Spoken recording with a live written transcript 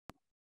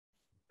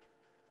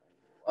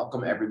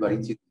Welcome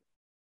everybody to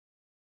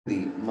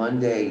the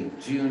Monday,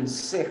 June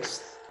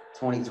 6th,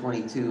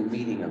 2022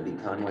 meeting of the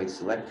Conway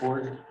Select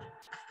Board.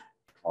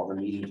 Call the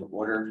meeting to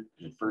order.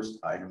 The first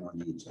item on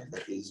the agenda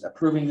is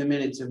approving the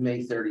minutes of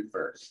May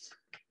 31st.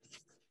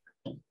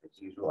 As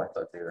usual, I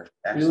thought they were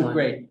excellent. You look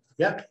great.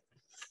 Yep.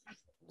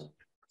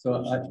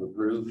 So I to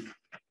approve.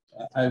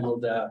 I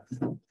will.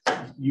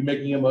 You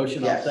making a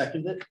motion? Yes. I'll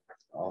second it.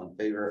 All in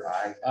favor?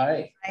 Aye.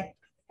 Aye. Aye.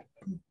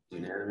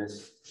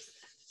 Unanimous.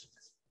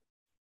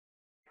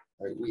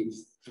 All right, we have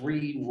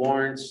 3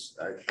 warrants.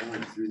 I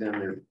went through them.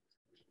 They're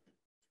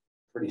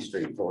pretty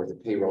straightforward. The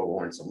payroll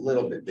warrant's a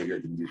little bit bigger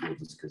than usual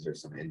just because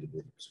there's some end of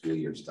the school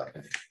year stuff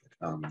in it.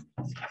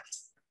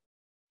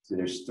 So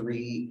there's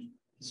 3.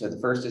 So the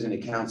first is an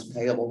accounts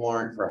payable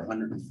warrant for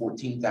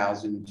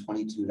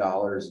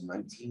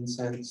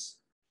 $114,022.19. It's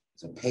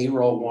a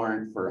payroll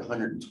warrant for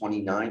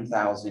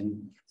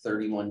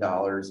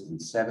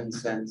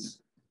 $129,031.07,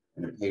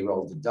 and a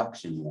payroll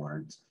deduction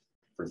warrant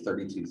for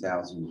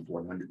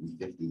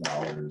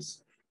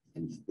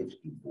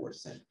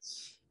 $32,450.54.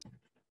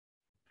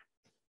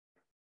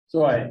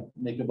 So I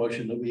make a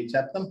motion that we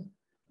accept them.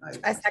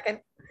 I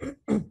second.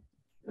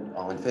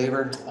 All in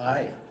favor?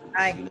 Aye.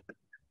 Aye.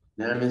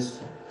 Unanimous.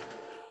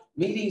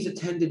 Meetings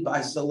attended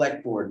by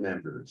select board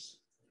members.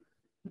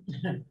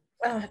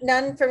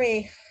 None for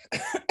me.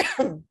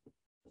 I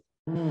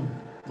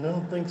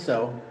don't think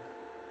so.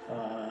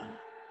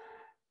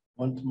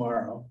 One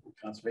tomorrow,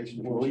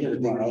 conservation. Well, we had a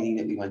big meeting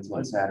that we went to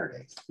on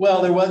Saturday.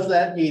 Well, there was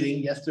that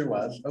meeting. Yes, there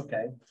was.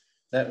 Okay.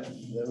 That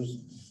was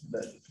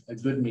a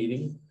good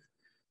meeting.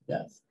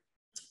 Yes.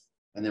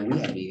 And then we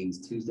had meetings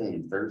Tuesday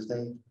and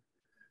Thursday.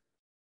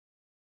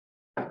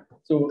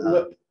 So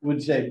what would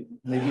you say?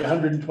 Maybe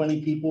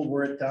 120 people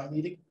were at town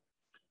meeting?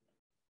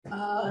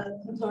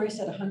 Lori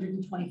said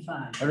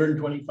 125.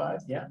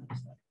 125, yeah.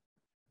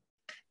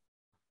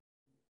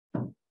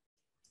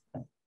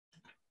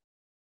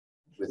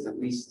 With at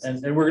least.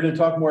 And we're going to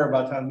talk more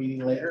about town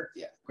meeting later?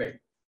 Yeah. Great.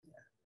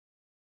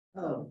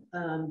 Oh,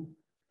 well,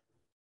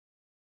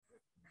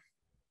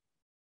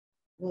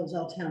 it was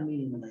all town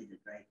meeting related,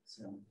 right?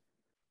 So,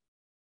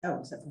 oh,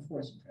 except for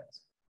Forest and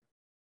Trails.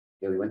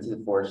 Yeah, we went to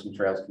the Forest and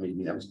Trails Committee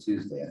meeting. That was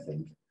Tuesday, I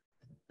think.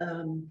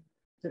 The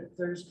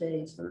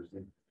Thursday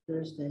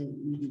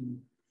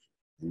evening.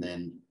 And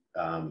then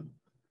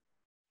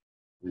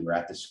we were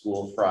at the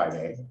school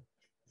Friday.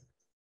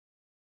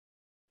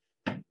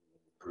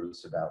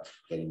 Bruce about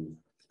getting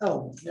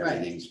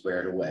everything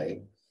squared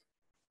away.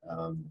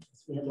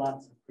 We had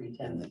lots of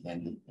pretend.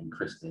 And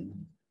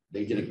Kristen,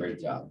 they did a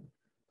great job.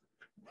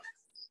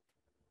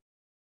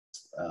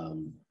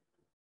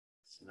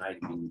 Tonight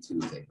being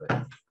Tuesday,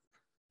 but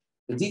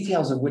the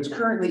details of which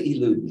currently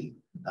elude me.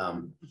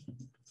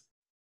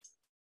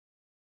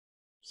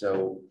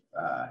 So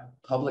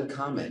public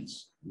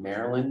comments.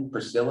 Marilyn,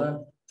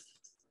 Priscilla,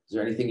 is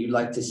there anything you'd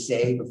like to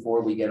say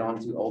before we get on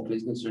to old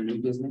business or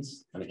new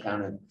business on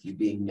account of you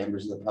being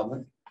members of the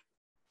public?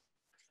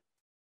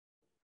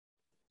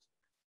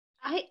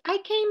 I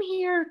came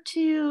here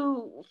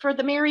for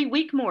the Mary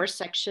Weekmore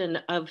section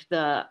of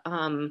the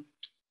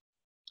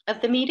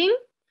meeting,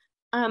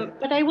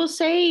 but I will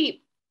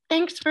say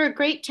thanks for a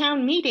great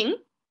town meeting.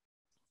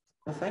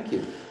 Well, thank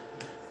you.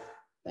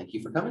 Thank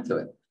you for coming to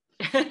it.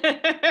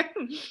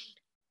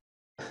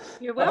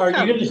 You're welcome. Are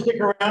you going to stick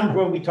around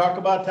when we talk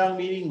about town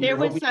meeting? There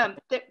was some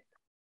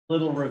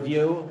little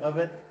review of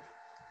it.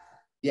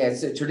 Yeah,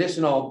 it's a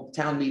traditional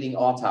town meeting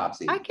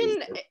autopsy. I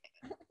can.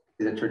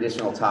 It's a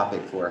traditional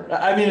topic for.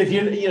 I mean, if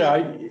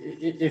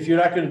you're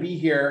not going to be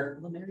here,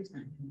 Well, Mary's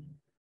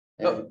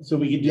not. so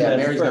we can do that.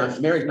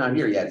 Mary's not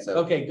here yet. So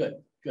okay,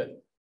 good.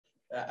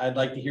 I'd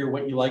like to hear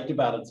what you liked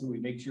about it, so we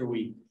make sure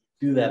we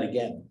do that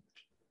again.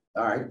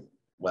 All right.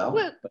 Well,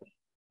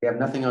 we have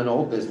nothing on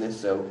old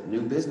business, so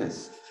new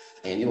business.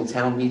 Annual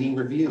town meeting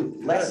review,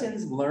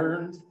 lessons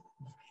learned,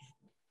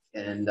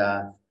 and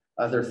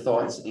other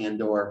thoughts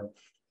and or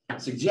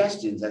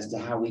suggestions as to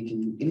how we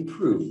can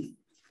improve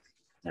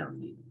town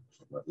meeting.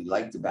 What we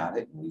liked about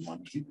it, and we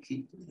want to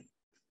keep doing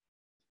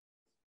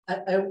it.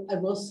 I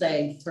will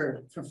say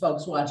for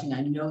folks watching,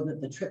 I know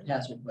that the trip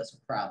hazard was a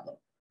problem,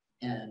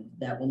 and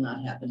that will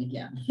not happen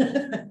again.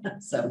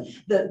 So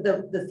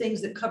the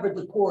things that covered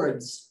the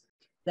cords,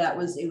 it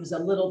was a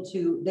little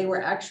too. They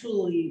were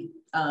actually.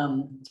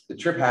 The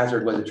trip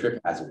hazard was a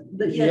trip hazard.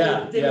 They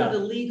were the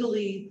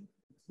legally,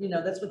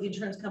 that's what the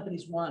insurance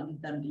companies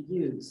wanted them to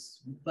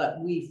use.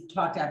 But we've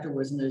talked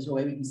afterwards, and there's a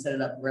way we can set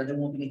it up where there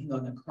won't be anything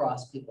going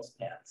across people's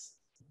paths.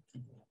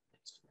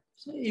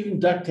 So even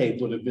duct tape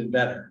would have been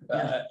better,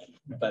 but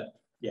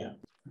yeah.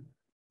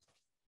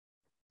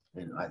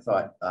 And I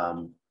thought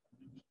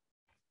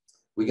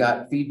we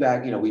got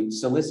feedback. We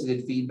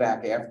solicited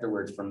feedback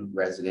afterwards from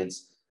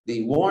residents.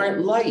 The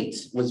warrant light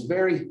was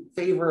very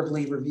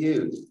favorably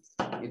reviewed.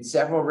 And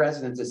several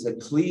residents that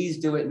said, please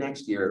do it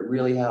next year. It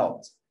really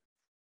helped.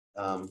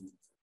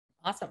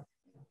 Awesome.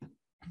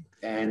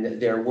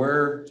 And there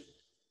were,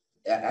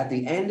 at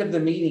the end of the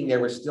meeting, there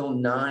were still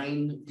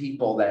 9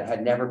 people that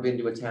had never been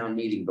to a town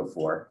meeting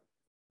before.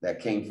 that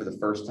came for the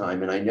first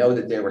time. And I know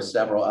that there were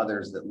several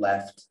others that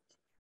left,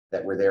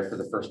 that were there for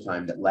the first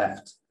time that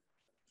left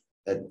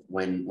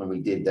when we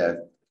did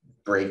the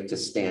break to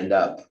stand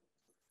up,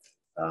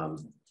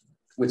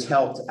 which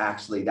helped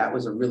actually. That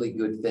was a really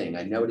good thing.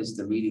 I noticed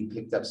the meeting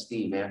picked up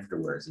steam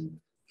afterwards, and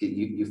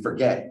you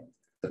forget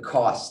the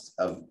cost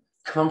of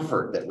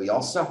comfort that we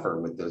all suffer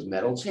with those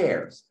metal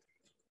chairs.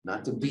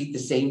 Not to beat the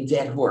same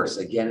dead horse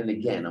again and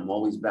again. I'm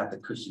always about the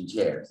cushion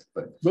chairs,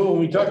 but when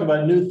we talk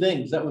about new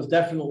things, that was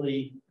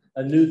definitely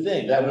a new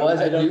thing. That was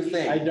a new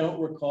thing. I don't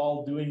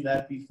recall doing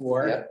that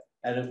before, yep.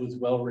 And it was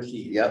well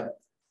received. Yep.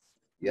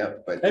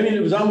 Yep. But I mean,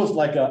 it was almost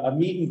like a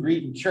meet and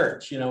greet in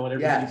church, you know, when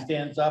everybody Yeah.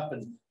 stands up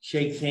and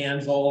shakes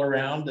hands all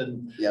around,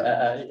 and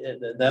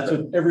Yep. that's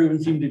what everyone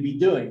seemed to be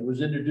doing,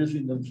 was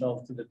introducing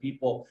themselves to the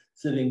people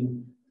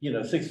sitting, you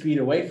know, 6 feet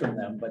away from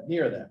them, but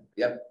near them.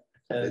 Yep.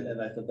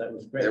 And I thought that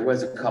was great. There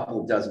was a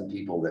couple dozen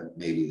people that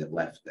maybe that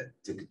left that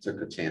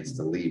took a chance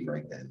to leave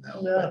right then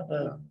though.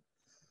 No,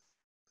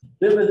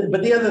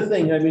 but the other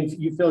thing, I mean,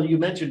 Phil, you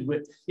mentioned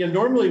with, you know,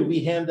 normally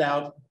we hand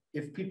out,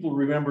 if people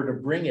remember to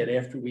bring it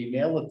after we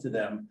mail it to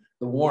them,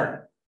 the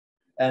warrant.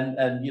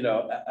 And you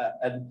know,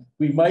 and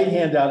we might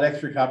hand out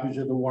extra copies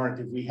of the warrant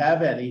if we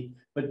have any,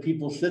 but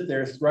people sit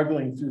there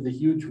struggling through the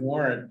huge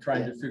warrant,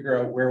 trying to figure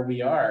out where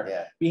we are.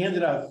 Yeah. We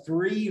handed out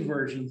 3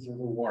 versions of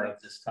the warrant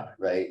this time.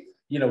 Right.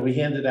 You know, we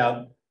handed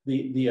out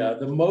the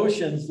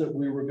motions that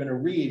we were going to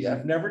read. Yeah.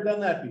 I've never done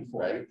that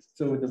before. Right.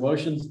 So the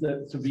motions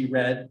to be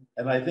read,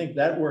 and I think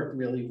that worked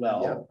really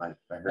well. Yeah,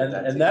 I heard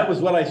that. And that was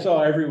what I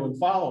saw everyone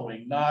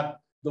following, not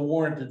the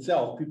warrant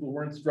itself. People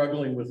weren't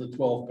struggling with a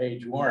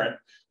 12-page warrant.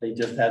 They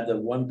just had the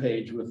 1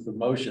 page with the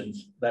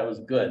motions. That was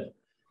good.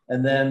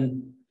 And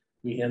then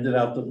we handed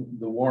out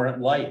the warrant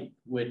light,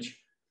 which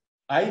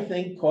I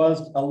think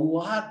caused a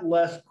lot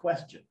less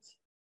questions.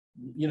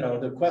 You know,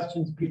 the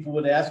questions people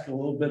would ask, a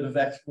little bit of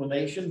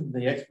explanation.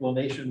 The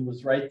explanation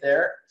was right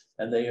there,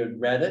 and they had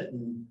read it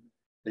and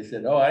they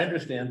said, oh, I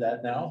understand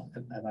that now.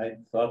 And I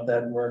thought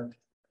that worked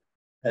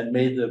and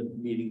made the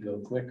meeting go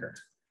quicker.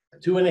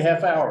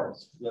 2.5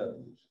 hours.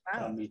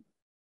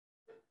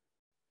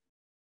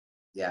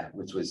 Yeah,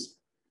 which was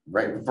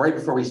right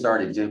before we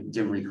started.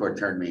 Jim Record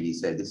turned me and he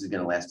said, "This is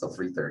going to last till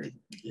 3:30."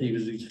 He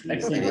was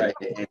exactly right.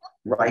 And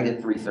right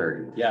at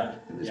 3:30. Yeah,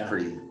 it was yeah.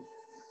 pretty.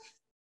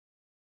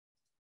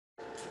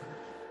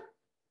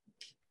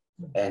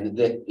 And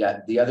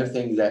the other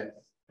thing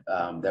that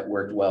that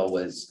worked well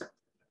was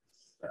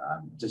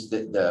just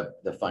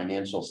the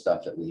financial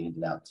stuff that we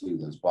handed out too.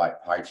 Those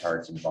pie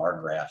charts and bar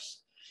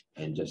graphs,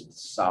 and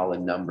just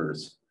solid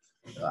numbers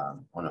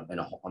on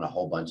a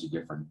whole bunch of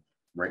different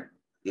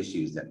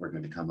issues that were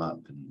going to come up,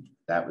 and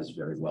that was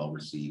very well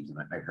received. And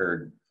I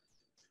heard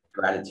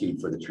gratitude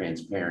for the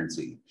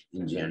transparency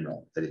in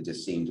general, that it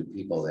just seemed to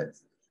people that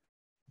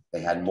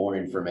they had more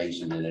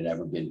information than had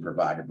ever been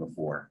provided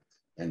before,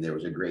 and there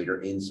was a greater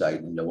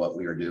insight into what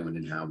we were doing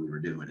and how we were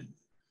doing it.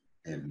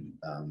 And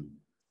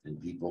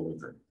people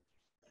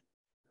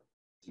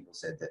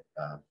said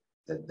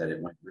that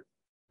it went.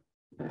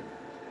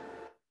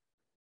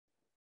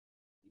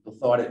 People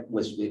thought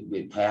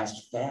it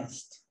passed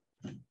fast.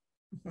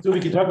 So we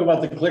could talk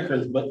about the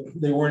clickers, but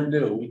they weren't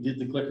new. We did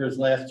the clickers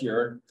last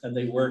year and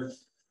they worked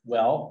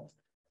well.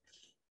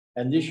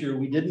 And this year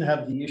we didn't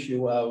have the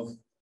issue of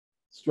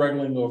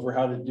struggling over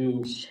how to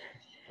do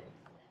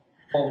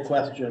poll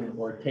question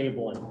or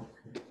tabling.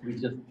 We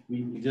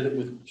did it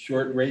with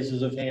short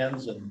raises of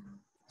hands, and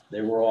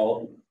they were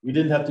all, we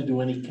didn't have to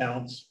do any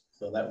counts,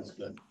 so that was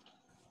good.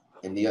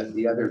 And the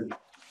other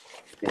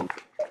thing,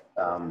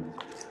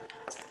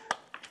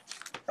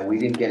 we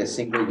didn't get a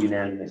single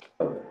unanimous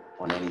vote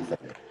on anything.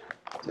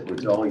 It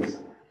was always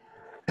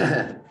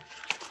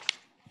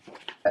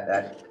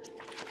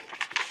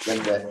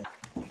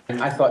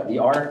and I thought the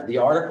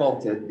article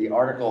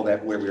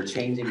that where we were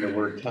changing the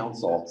word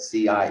council,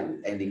 CI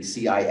ending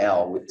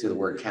CIL to the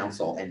word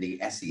council ending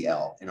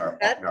SEL in our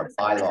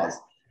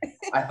bylaws.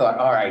 I thought,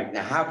 all right,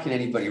 now how can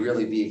anybody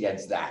really be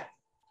against that?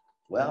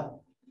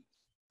 Well,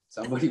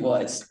 somebody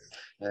was.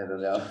 I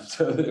don't know.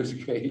 So it was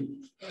great.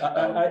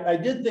 I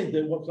did think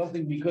that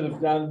something we could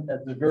have done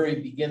at the very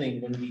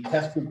beginning when we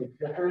tested the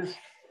clickers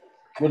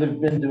would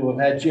have been to have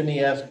had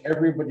Jimmy ask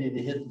everybody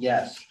to hit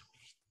yes,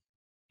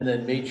 and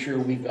then made sure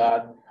we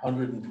got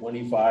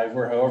 125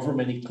 or however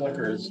many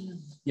clickers,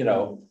 you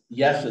know,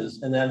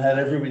 yeses, and then had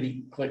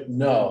everybody click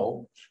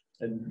no.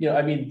 And, you know,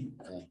 I mean,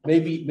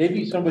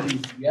 maybe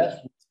somebody's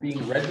yes was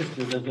being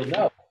registered as a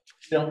no.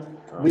 You know,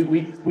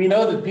 we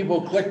know that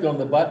people clicked on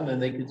the button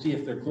and they could see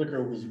if their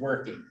clicker was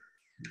working,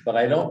 but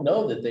I don't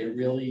know that they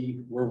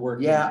really were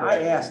working. Yeah,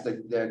 correctly. I asked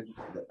the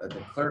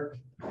clerk,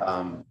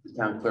 the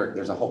town clerk.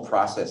 There's a whole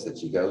process that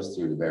she goes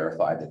through to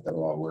verify that they're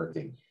all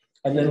working.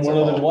 And then one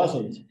of them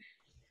wasn't.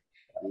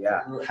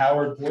 Yeah,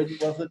 Howard Boyd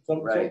was it?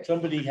 Right.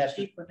 Somebody had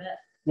Chief Lamette.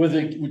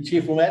 With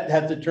Chief Lamette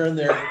had to turn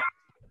their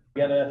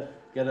get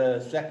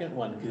a second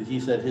one because he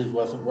said his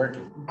wasn't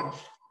working.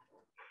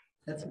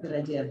 That's a good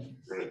idea.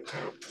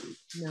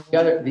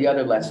 The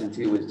other lesson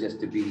too is just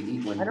to be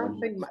when I don't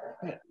think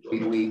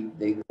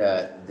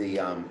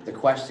the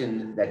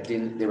question that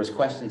didn't, there was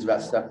questions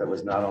about stuff that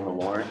was not on the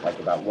warrant, like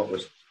about what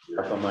was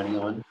ARPA money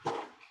on.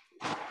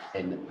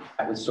 And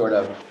that was sort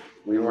of,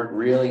 we weren't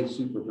really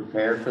super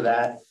prepared for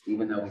that,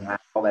 even though we had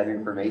all that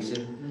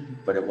information,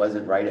 but it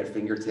wasn't right at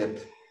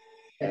fingertips.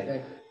 And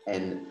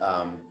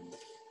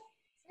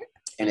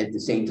at the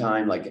same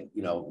time, like,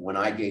 you know, when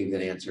I gave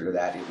an answer to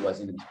that, it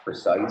wasn't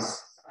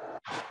precise,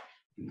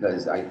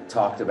 because I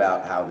talked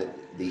about how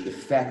the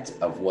effect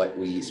of what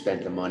we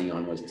spent the money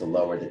on was to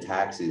lower the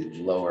taxes,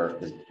 lower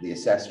the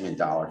assessment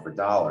dollar for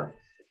dollar.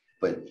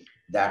 But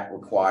that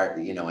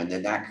required, you know, and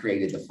then that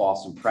created the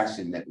false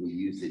impression that we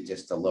used it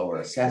just to lower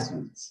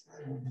assessments.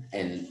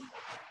 And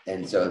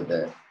so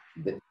that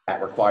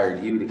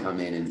required you to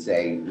come in and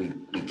say,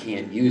 we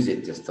can't use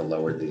it just to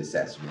lower the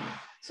assessment.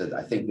 So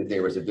I think that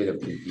there was a bit of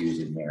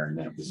confusion there, and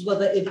that was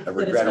a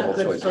regrettable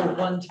choice. For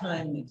one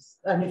time,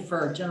 I mean,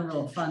 for a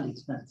general fund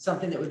expense,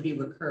 something that would be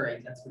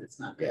recurring, that's what it's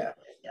not. Yeah.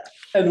 Yeah.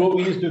 And what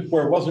we used it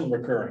for wasn't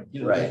recurring,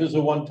 you know, Right. this is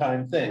a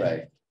one-time thing.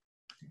 Right.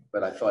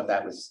 But I thought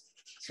that was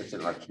such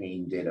an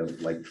arcane bit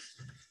of like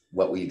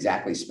what we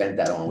exactly spent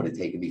that on would have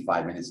taken me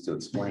 5 minutes to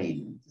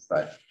explain.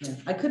 But yeah.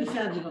 I could have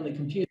found it on the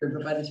computer,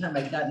 but by the time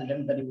I got it,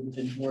 everybody would have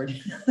been bored.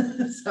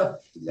 So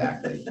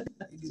exactly.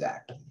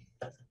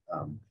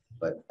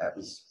 But that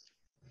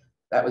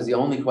was the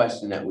only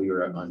question that we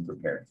were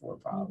unprepared for,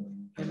 probably.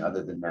 And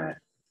other than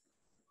that,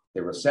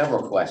 there were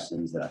several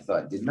questions that I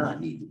thought did not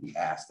need to be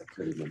asked, that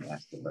could have been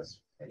asked of us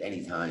at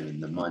any time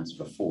in the months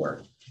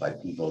before by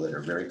people that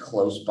are very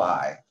close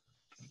by,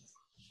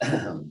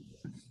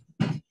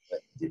 but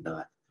did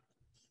not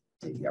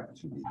take the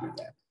opportunity to do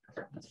that.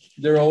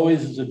 There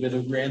always is a bit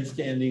of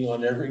grandstanding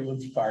on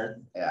everyone's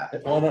part. Yeah.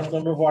 On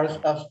some of our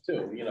stuff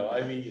too, you know,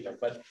 I mean, you know,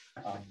 but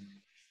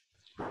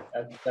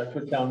that's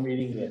what town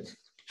meeting is.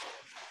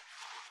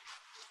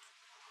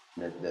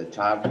 The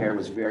child care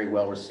was very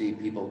well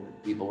received. People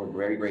were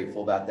very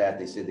grateful about that.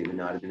 They said they would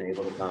not have been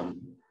able to come.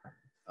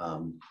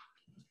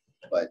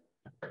 But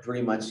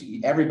pretty much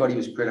everybody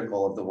was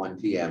critical of the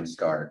 1 p.m.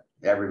 start.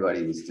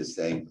 Everybody was just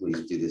saying,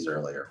 please do this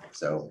earlier.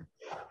 So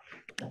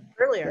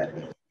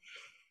earlier.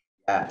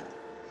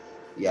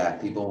 Yeah,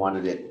 people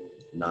wanted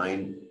it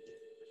 9.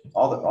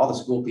 All the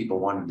school people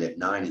wanted it at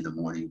 9 in the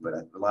morning, but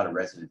a lot of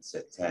residents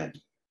at 10.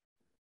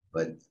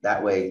 But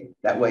that way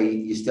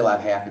you still have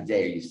half a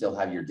day, or you still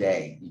have your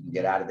day. You can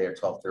get out of there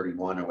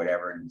 12:31 or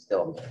whatever, and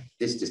still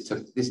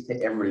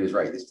everybody was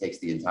right. This takes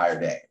the entire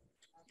day.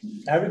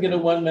 Having it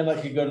at 1 minute,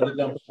 I could go to the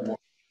dump more.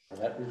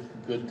 That was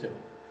good too.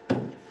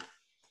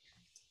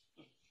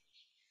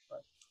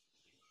 But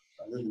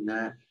other than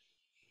that,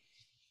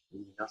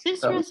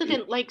 This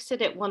resident likes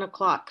it at 1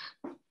 o'clock.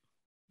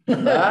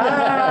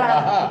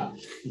 Ah,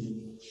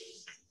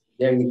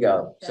 there you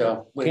go.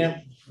 So yeah,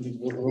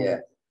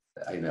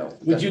 I know.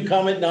 Would you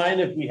come at 9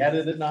 if we had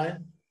it at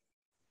 9?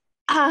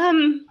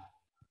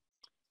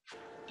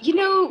 You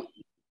know,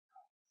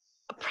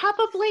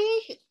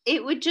 probably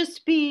it would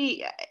just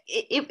be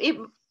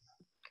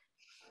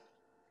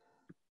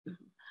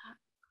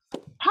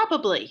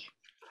probably,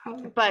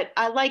 but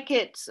I like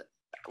it.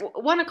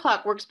 1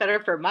 o'clock works better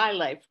for my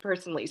life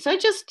personally. So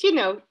just, you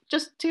know,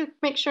 just to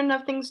make sure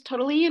nothing's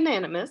totally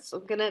unanimous,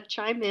 I'm gonna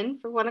chime in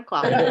for 1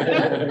 o'clock.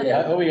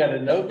 Yeah. Oh, we got a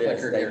no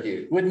clicker Thank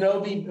here. you. Would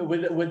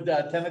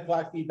 10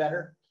 o'clock be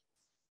better?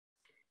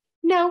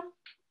 No.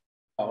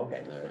 Oh,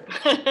 okay.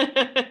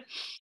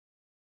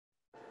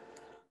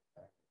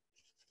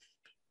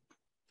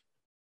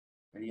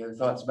 Any other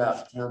thoughts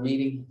about town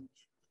meeting?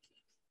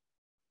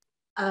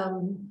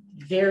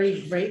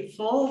 Very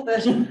grateful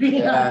that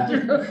we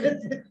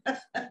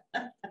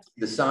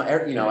The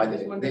sign, you know,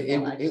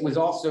 it was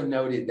also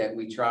noted that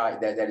we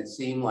tried that it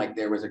seemed like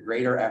there was a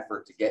greater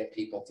effort to get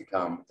people to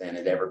come than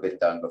had ever been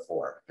done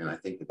before, and I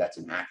think that that's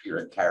an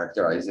accurate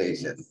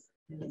characterization.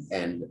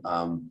 And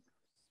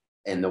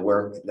the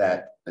work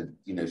that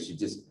you know should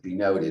just be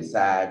noted.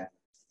 Thad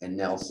and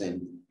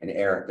Nelson and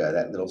Erica,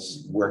 that little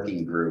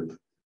working group.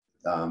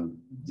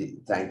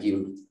 Thank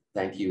you.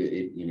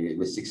 It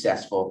was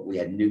successful. We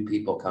had new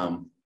people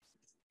come,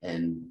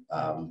 and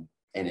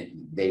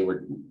they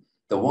were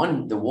the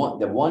one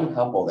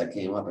couple that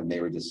came up, and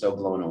they were just so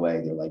blown away.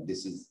 They're like,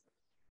 this is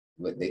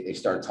what they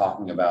started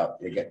talking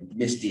about. They got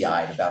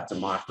misty-eyed about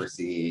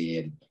democracy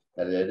and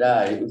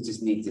It was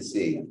just neat to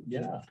see.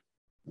 Yeah.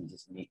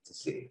 Just neat to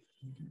see.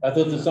 I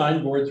thought the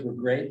signboards were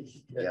great,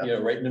 Yeah. you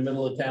know, right in the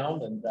middle of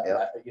town, and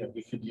Yeah. you know,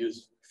 we could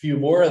use a few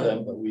more of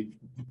them, but we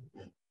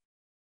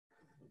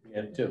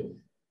had 2.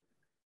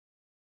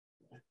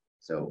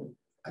 So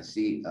I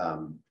see,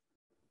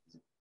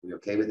 we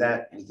okay with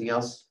that? Anything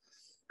else?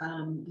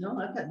 No,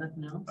 I've got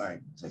nothing else. All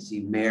right, so I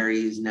see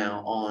Mary is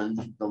now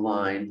on the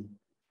line.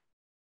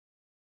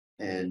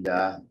 And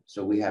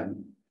so we have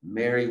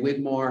Mary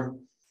Wigmore.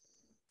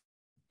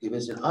 Give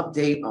us an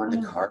update on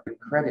the carbon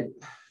credit.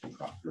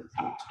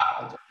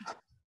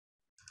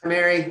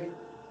 Mary.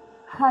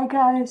 Hi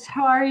guys,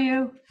 how are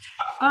you?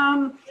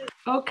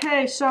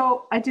 Okay,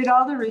 so I did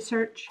all the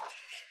research.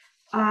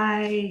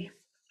 I'm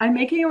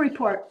making a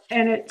report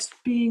and it's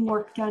being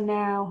worked on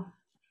now,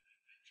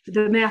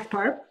 the math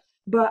part,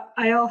 but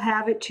I'll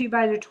have it to you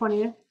by the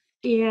 20th.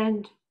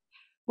 And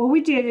what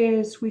we did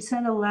is we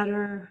sent a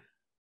letter,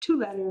 2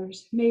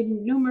 letters, made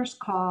numerous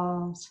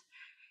calls,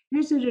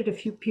 visited a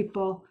few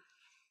people,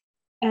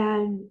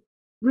 and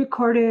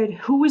recorded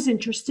who was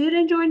interested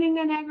in joining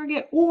an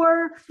aggregate,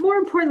 or more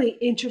importantly,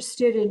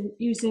 interested in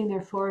using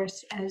their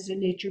forest as a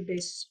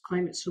nature-based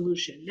climate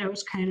solution. That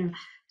was kind of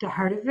the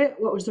heart of it.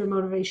 What was their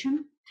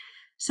motivation?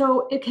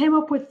 So it came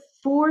up with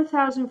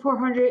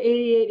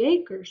 4,488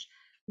 acres,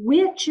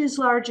 which is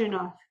large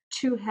enough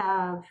to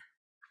have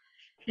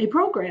a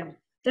program.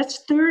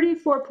 That's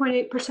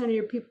 34.8% of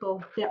your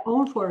people that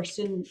own forests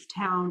in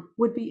town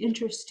would be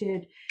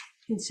interested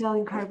in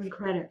selling carbon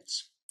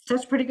credits.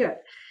 That's pretty good.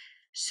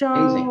 So,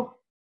 Amazing.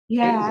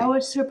 yeah, I Amazing.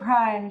 was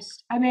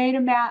surprised. I made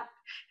a map.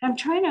 I'm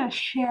trying to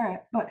share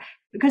it, but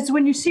because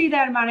when you see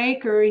that amount of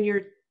acre in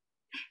your,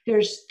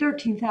 there's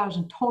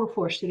 13,000 total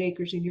forested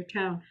acres in your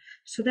town.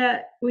 So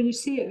that when you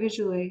see it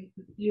visually,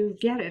 you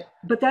get it.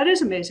 But that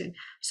is amazing.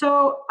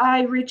 So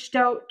I reached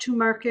out to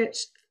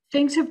markets.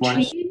 Things have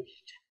Wanna-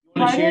 changed.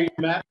 You want to share your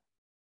map?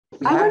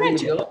 We I have wanted the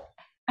to- ability.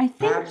 I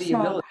think Have the so.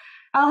 ability.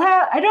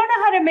 I don't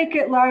know how to make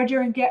it larger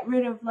and get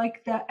rid of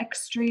like the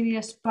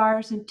extraneous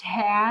bars and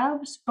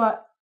tabs,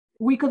 but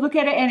we could look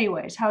at it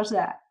anyways. How's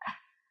that?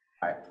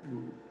 All right.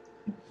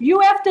 You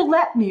have to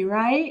let me,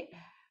 right?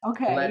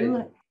 Okay, Let you it-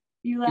 let,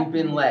 you let You've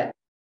been me. let.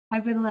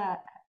 I've been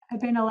let. I've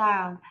been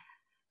allowed.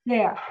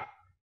 There.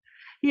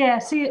 Yeah,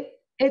 see,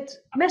 it's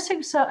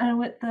missing something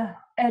with the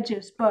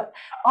edges, but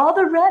all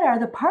the red are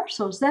the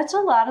parcels. That's a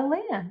lot of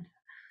land.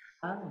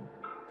 Oh,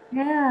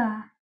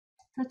 Yeah,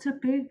 that's a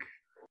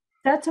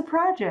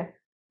project.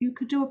 You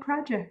could do a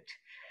project.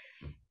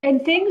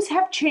 And things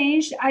have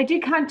changed. I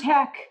did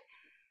contact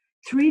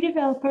 3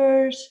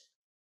 developers,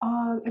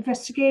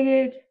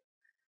 investigated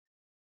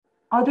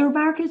other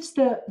markets.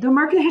 The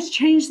market has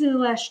changed in the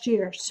last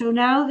year. So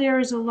now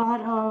there's a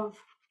lot of,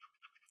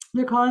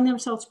 they're calling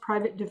themselves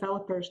private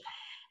developers,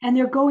 and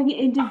they're going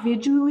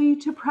individually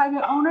to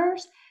private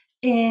owners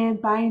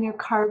and buying their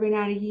carbon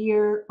on a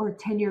year or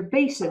 10-year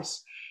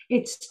basis.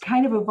 It's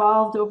kind of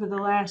evolved over the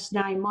last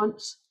 9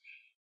 months.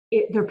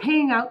 They're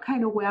paying out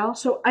kind of well.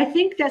 So I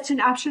think that's an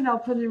option I'll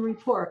put in the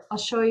report. I'll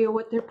show you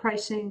what they're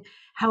pricing,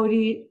 how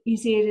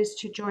easy it is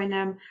to join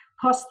them,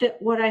 plus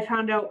what I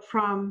found out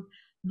from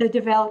the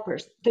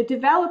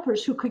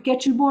developers who could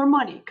get you more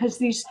money, because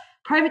these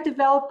private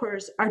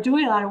developers are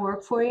doing a lot of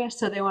work for you,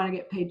 so they want to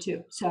get paid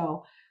too.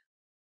 So,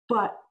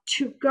 but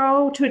to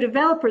go to a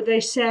developer, they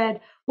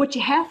said, what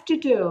you have to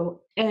do,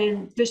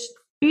 and this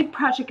big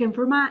project in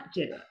Vermont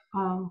did it.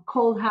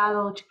 Cold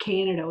Hollow to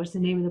Canada was the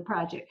name of the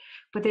project,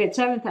 but they had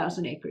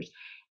 7,000 acres,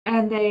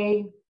 and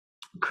they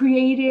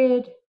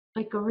created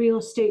like a real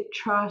estate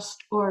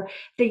trust, or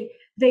they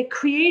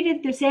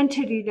created this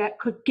entity that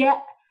could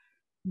get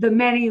the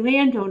many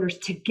landowners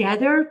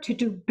together to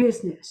do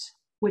business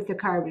with the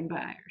carbon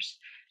buyers.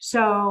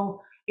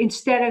 So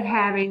instead of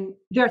having,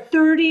 there are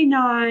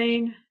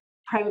 39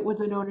 private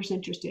woodland owners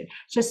interested.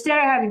 So instead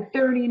of having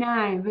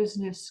 39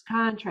 business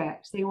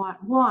contracts, they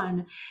want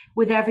one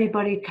with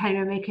everybody kind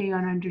of making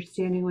an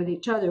understanding with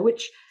each other,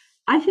 which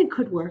I think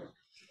could work.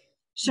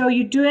 So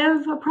you do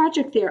have a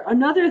project there.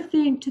 Another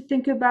thing to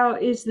think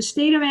about is the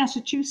state of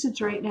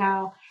Massachusetts right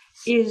now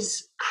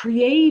is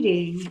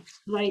creating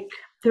like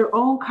their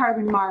own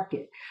carbon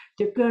market.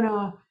 They're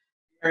gonna,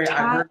 I've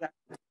heard that.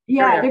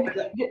 yeah, they're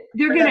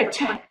gonna.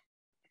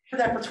 Heard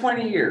that for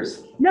 20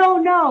 years.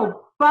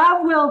 No.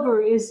 Bob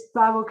Wilbur is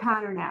Bob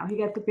O'Connor now. He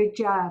got the big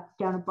job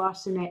down in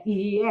Boston at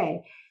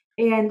EEA,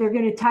 and they're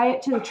going to tie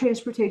it to the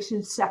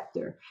transportation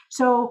sector.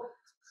 So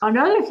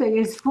another thing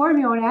is form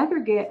your own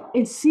aggregate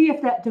and see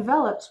if that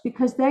develops,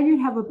 because then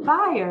you have a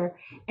buyer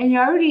and you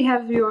already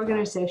have the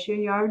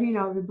organization. You already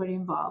know everybody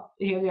involved.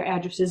 You have their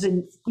addresses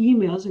and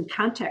emails and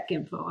contact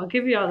info. I'll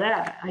give you all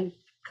that. I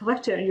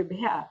collect it on your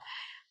behalf.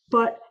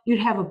 But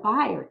you'd have a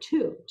buyer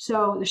too.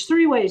 So there's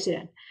 3 ways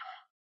in.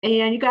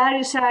 And you got to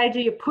decide, do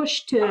you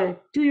push to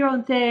do your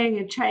own thing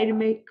and try to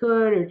make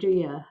good, or do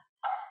you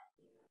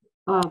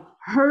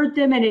herd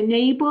them and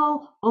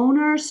enable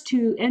owners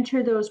to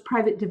enter those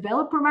private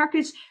developer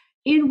markets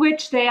in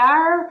which they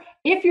are,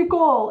 if your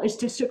goal is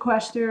to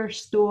sequester,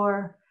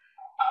 store,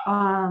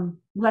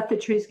 let the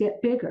trees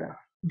get bigger.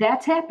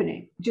 That's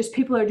happening. Just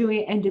people are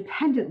doing it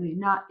independently,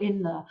 not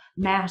in the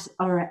mass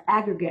or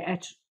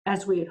aggregate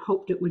as we had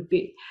hoped it would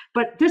be.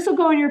 But this will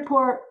go in your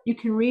report. You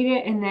can read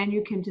it and then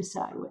you can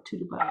decide what to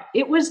do about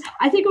it.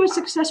 I think it was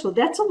successful.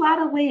 That's a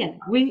lot of land.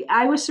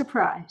 I was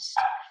surprised.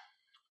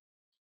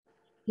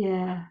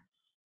 Yeah.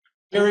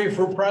 Area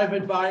for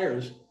private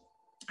buyers.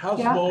 How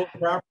Yeah. small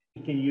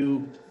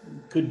property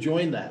could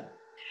join that?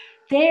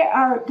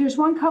 There's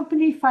one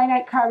company,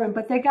 Finite Carbon,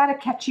 but they got a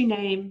catchy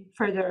name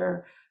for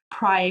their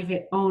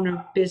private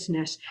owner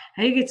business.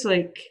 I think it's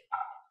like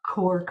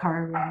Core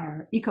Carbon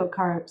or Eco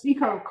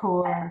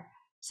Core,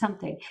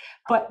 something.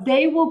 But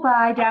they will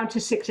buy down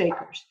to 6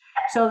 acres.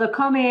 So they'll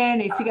come in,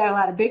 if you got a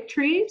lot of big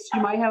trees,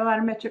 you might have a lot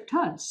of metric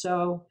tons.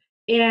 So,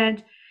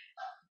 and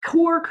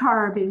core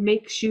carbon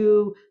makes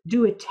you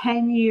do a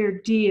 10-year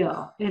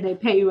deal and they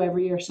pay you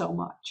every year so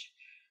much.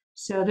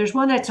 So there's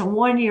one that's a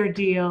 1-year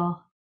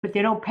deal, but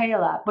they don't pay a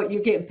lot, but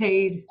you're getting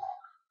paid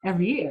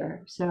every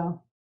year.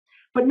 So,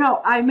 but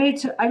no, I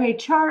made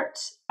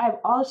charts. I have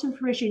all this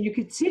information. You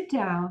could sit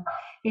down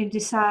and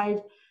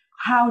decide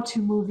how to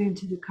move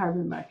into the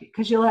carbon market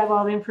because you'll have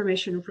all the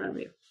information in front of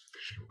you.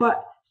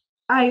 But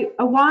I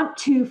want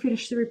to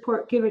finish the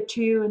report, give it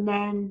to you, and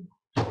then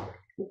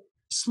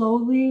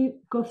slowly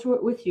go through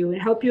it with you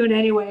and help you in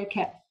any way I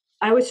can.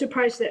 I was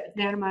surprised at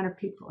that amount of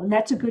people, and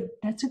that's a good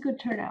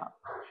turnout.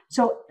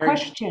 So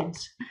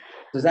questions?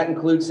 Does that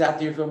include South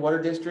Deerfield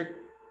Water District?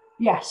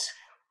 Yes.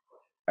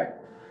 Right.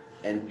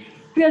 And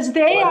because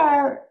they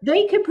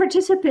can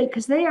participate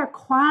because they are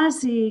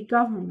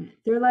quasi-government.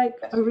 They're like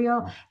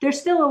they're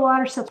still a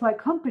water supply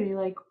company,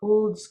 like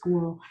old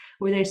school,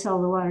 where they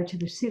sell the water to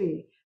the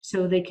city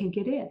so they can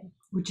get in,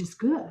 which is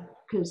good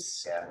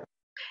because,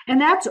 and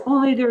that's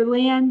only their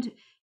land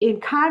in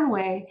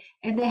Conway,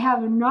 and they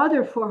have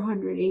another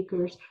 400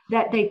 acres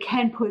that they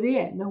can put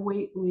in the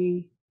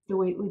Whately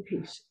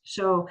piece.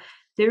 So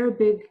they're a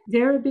big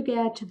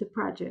add to the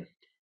project.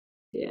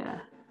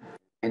 Yeah.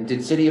 And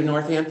did City of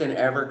Northampton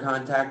ever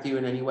contact you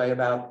in any way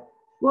about?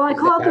 Well, I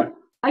called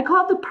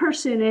the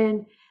person,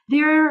 and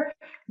they're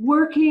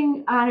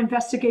working on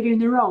investigating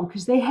their own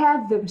because they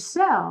have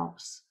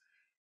themselves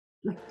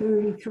like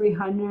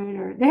 3,300,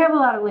 or they have a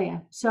lot of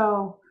land,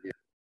 so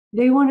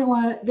they want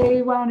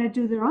to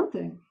do their own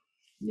thing.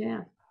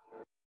 Yeah.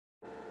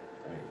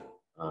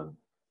 Right.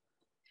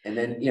 And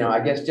then I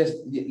guess just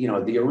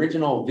the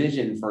original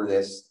vision for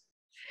this,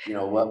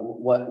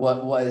 what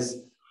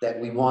was that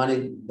we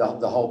wanted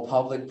the whole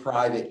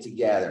public-private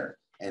together,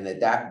 and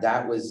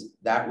that was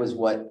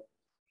what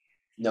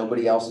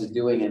nobody else is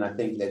doing, and I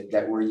think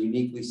that we're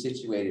uniquely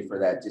situated for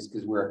that, just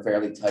because we're a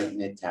fairly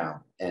tight-knit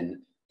town, and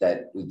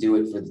that we do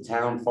it for the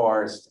town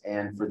forest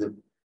and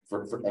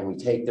and we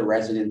take the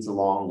residents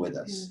along with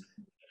us.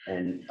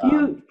 And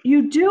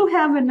you do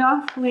have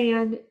enough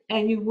land,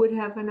 and you would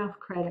have enough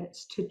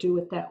credits to do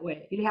it that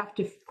way. You'd have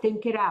to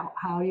think it out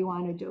how you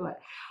want to do it.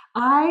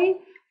 I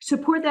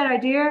support that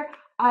idea.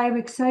 I'm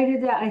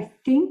excited that I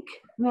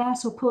think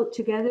Mass will pull it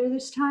together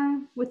this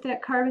time with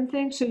that carbon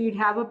thing, so you'd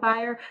have a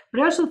buyer.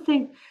 But I also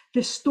think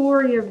the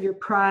story of your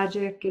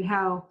project and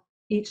how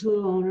each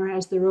little owner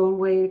has their own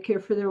way to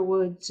care for their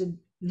woods and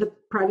the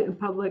private and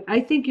public, I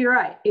think you're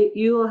right.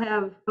 You will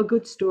have a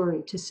good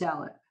story to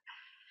sell it.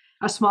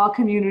 A small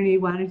community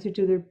wanting to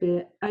do their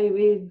bit. I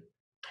mean,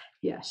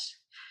 yes.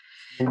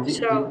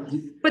 So,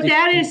 but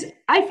that is,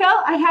 I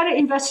felt I had to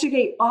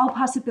investigate all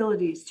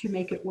possibilities to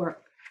make it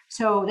work.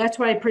 So that's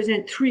why I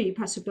present 3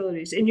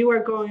 possibilities. And you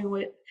are going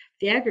with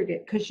the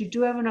aggregate because you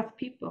do have enough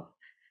people.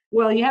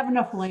 Well, you have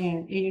enough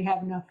land and you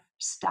have enough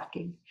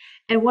stocking.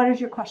 And what is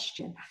your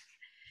question?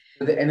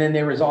 And then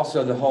there was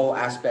also the whole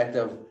aspect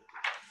of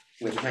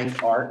with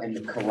Hank Art and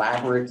the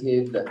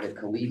collaborative, the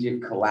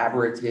collegiate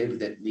collaborative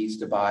that needs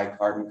to buy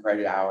carbon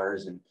credit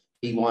hours. And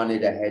he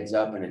wanted a heads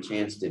up and a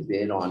chance to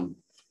bid on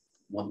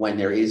when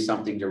there is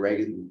something to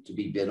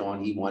be bid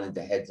on. He wanted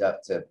the heads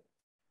up to.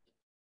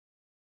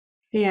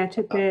 Yeah,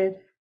 to bid.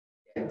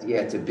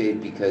 To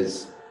bid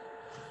because,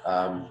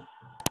 that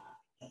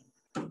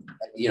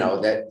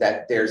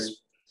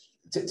there's,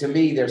 to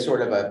me, there's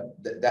sort of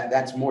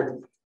that's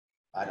more,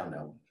 I don't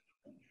know.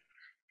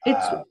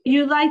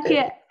 You like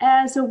it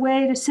as a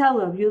way to sell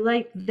them. You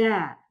like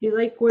that. You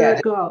like where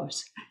it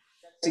goes.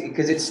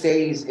 Because it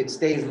stays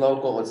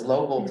local. It's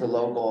local to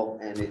local,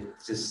 and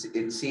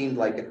it seemed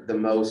like the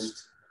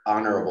most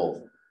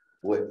honorable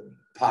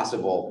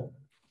possible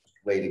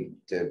way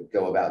to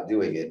go about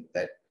doing it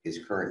that is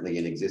currently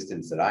in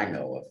existence that I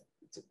know of.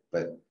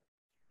 But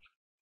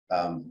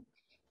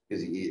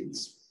because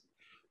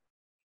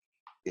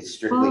it's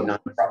strictly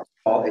non-profit.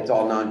 It's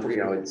all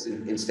it's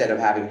instead of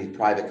having these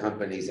private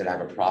companies that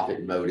have a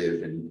profit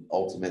motive and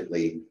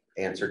ultimately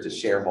answer to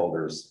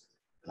shareholders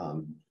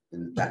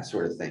and that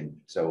sort of thing.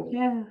 So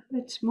yeah,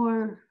 it's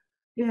more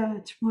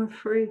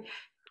free.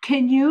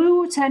 Can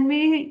you send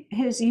me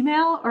his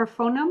email or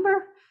phone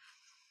number?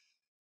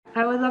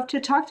 I would love to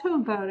talk to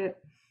him about it.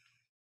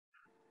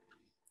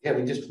 Yeah,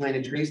 we just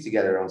planted trees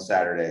together on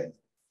Saturday.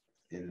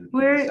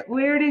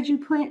 Where did you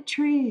plant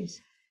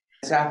trees?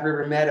 South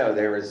River Meadow.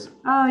 There was.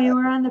 Oh, you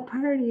were on the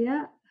party,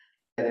 yeah.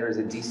 There was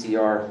a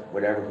DCR,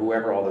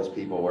 whoever all those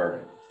people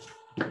were.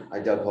 I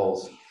dug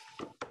holes,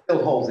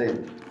 filled holes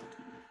in.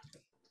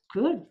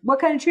 Good. What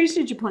kind of trees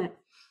did you plant?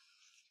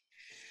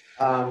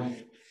 There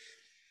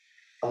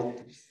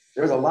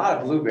was a lot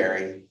of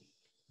blueberry,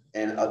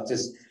 and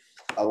just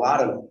a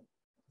lot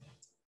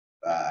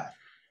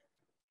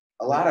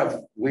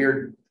of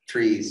weird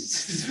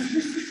trees.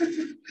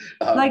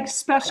 Like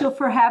special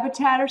for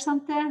habitat or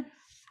something?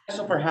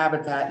 Special for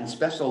habitat and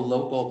special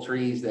local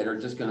trees that are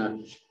just gonna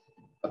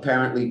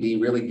apparently be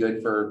really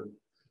good for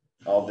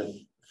all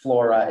the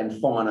flora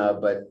and fauna,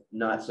 but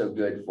not so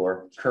good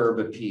for curb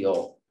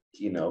appeal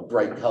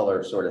bright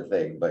color sort of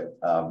thing, but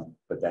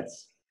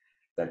that's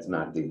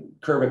not the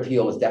curb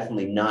appeal is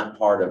definitely not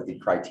part of the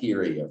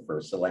criteria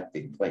for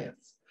selecting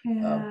plants.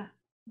 Yeah.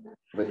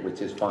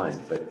 Which is fine,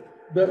 but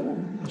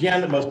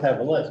Janet must have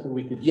a list, but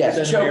we could. yes,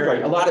 send chokeberry,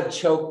 Mary- a lot of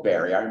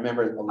chokeberry. I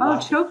remember a Oh,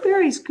 lot.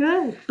 chokeberry's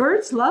good.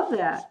 Birds love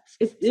that.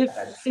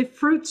 It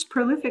fruits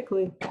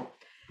prolifically.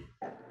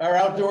 Our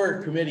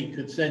outdoor committee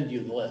could send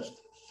you the list.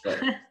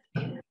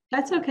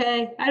 That's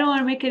okay. I don't want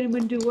to make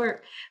anyone do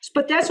work.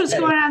 But that's what's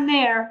going on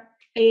there.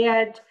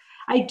 And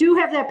I do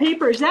have that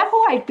paper. Is that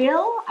who I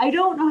bill? I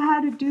don't know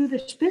how to do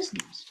this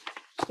business.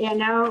 And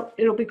now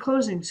it'll be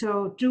closing.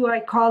 So do I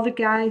call the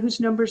guy whose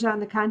number's on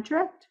the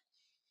contract?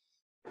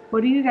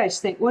 What do you guys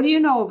think? What do you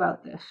know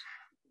about this?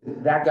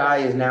 That guy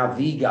is now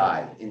the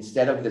guy.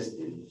 Instead of this,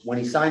 when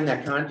he signed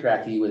that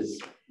contract, he was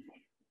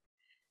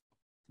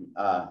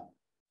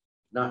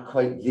not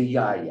quite the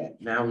guy yet.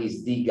 Now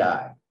he's the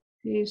guy.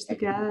 He's the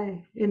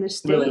guy in the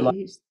state. Really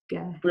He's the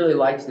guy. Really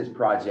likes this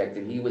project,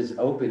 and he was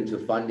open to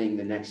funding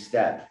the next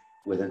step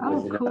with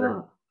Oh,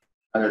 cool.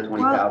 another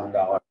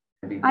 $20,000.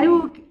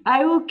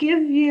 I will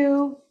give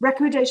you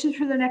recommendations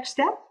for the next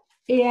step,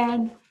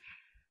 and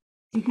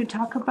you can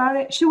talk about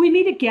it. Should we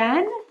meet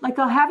again? Like,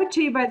 I'll have it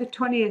to you by the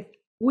 20th.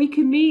 We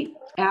can meet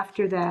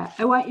after that.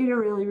 I want you to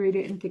really read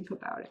it and think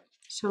about it.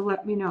 So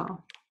let me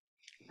know.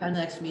 Our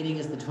next meeting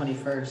is the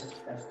 21st.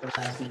 That's the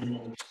last meeting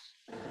in,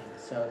 I think.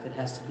 So if it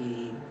has to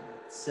be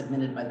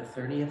submitted by the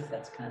 30th,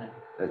 that's kind of,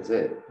 That's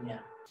it. yeah.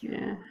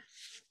 Yeah.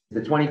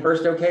 The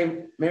 21st,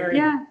 okay, Mary?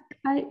 Yeah,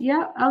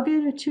 I'll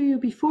get it to you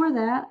before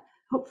that.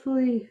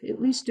 Hopefully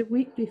at least a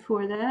week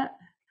before that.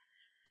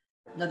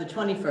 No, the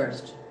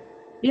 21st.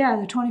 Yeah,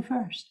 the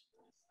 21st.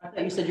 I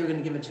thought you said you were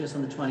going to give it to us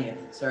on the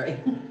 20th. Sorry.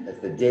 That's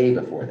the day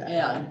before that.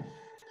 Yeah.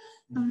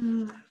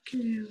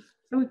 Okay.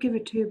 I would give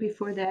it to you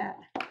before that.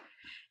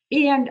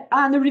 And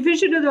on the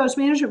revision of those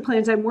management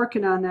plans, I'm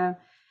working on them.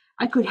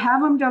 I could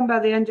have them done by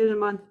the end of the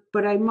month,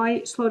 but I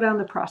might slow down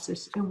the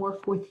process and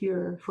work with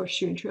your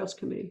Forestry and Trails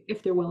Committee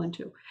if they're willing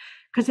to.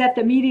 Because at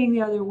the meeting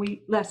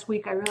last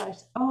week, I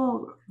realized,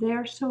 oh,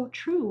 they're so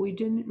true. We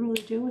didn't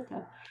really deal with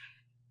them.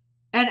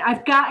 And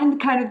I've gotten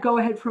kind of go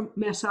ahead from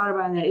Mass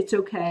Audubon that it's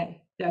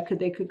okay.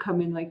 They could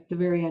come in like the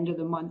very end of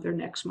the month or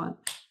next month.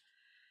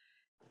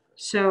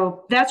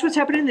 So that's what's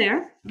happening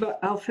there, but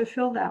I'll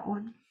fulfill that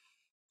one.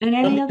 And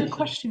any other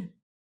question?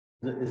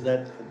 Is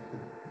that?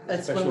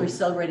 That's when we're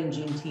celebrating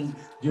Juneteenth.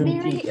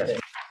 Juneteenth. Yes.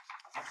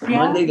 Yeah.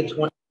 Monday the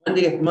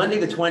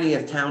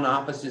 20th, town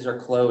offices are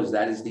closed.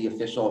 That is the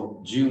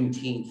official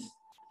Juneteenth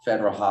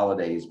federal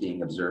holiday is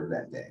being observed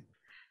that day.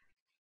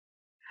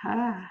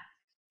 Ah.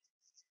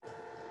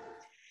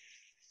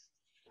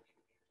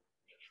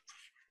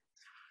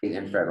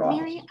 In federal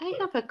Mary, offices. I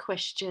have a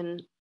question.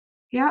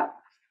 Yeah.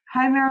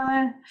 Hi,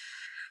 Marilyn.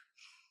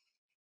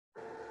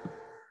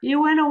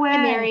 You went away. Hi,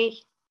 Mary.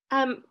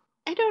 I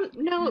don't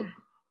know.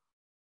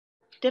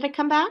 Did I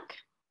come back?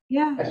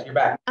 Yeah. Yes, you're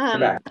back. You're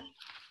back.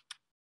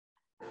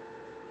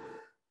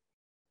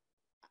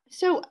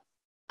 So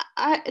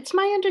it's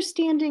my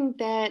understanding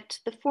that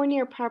the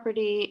Fournier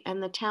property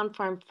and the town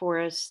farm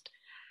forest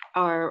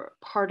are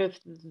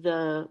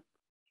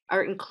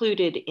are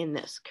included in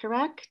this,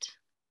 correct?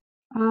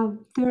 The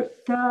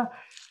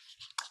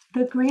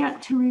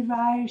grant to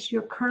revise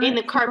your current. In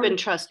the carbon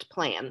trust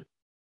plan.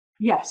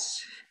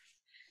 Yes,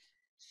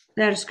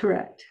 that is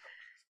correct.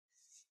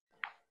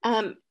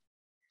 And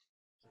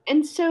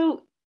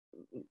so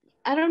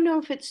I don't know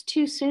if it's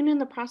too soon in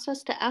the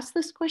process to ask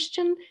this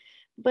question,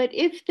 but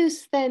if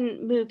this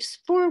then moves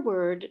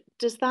forward,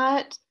 does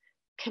that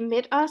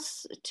commit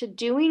us to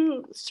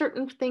doing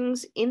certain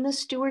things in the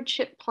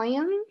stewardship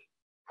plan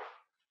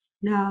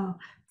No,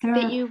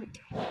 that you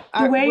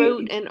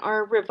wrote and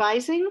are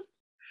revising?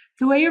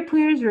 The way your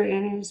plan is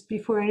written is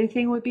before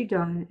anything would be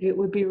done, it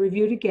would be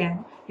reviewed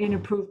again and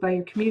approved by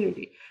your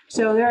community.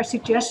 So there are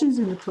suggestions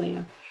in the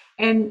plan.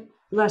 And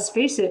let's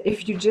face it,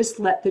 if you just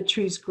let the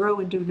trees grow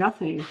and do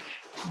nothing,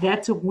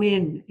 that's a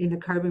win in the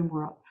carbon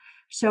world.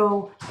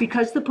 So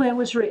because the plan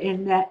was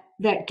written that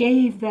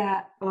gave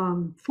that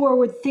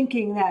forward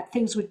thinking that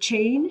things would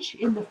change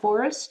in the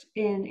forest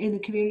and in the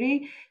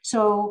community.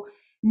 So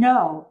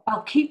no,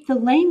 I'll keep the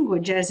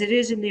language as it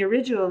is in the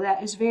original.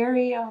 That is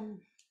very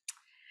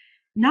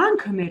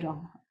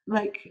non-committal,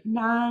 like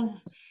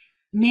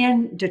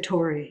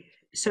non-mandatory.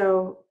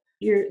 So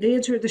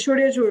the short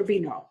answer would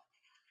be no.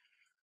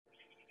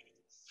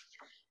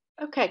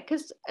 Okay,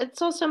 because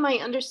it's also my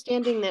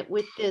understanding that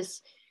with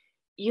this,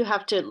 you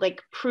have to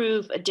like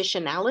prove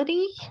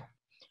additionality.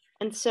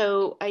 And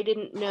so I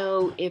didn't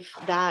know if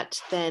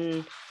that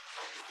then,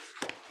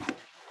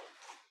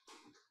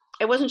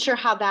 I wasn't sure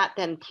how that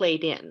then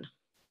plays in.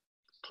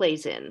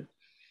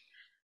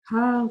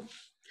 Do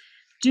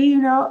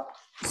you know,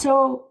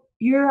 so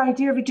your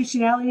idea of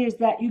additionality is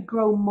that you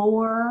grow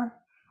more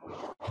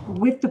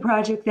with the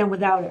project than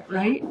without it,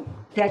 right?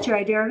 That's your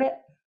idea of it?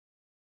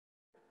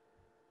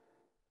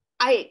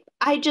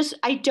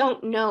 I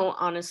don't know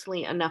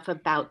honestly enough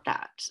about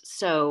that.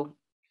 So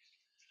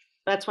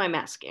that's why I'm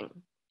asking.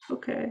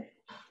 Okay.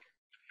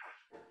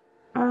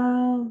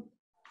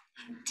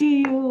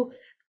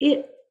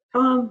 if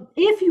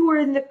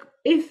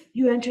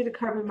you enter the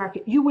carbon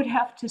market, you would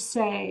have to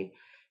say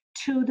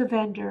to the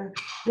vendor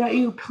that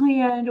you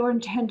planned or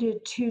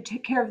intended to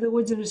take care of the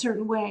woods in a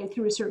certain way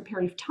through a certain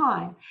period of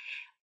time.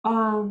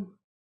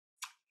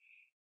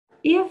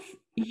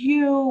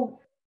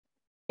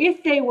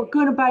 If they were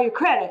going to buy your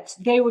credits,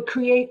 they would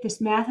create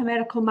this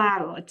mathematical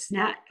model. It's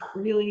not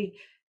really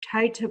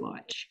tied to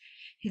much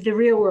the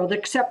real world,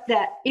 except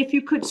that if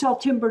you could sell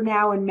timber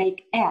now and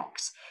make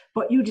X,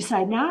 but you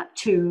decide not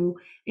to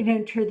and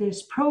enter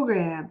this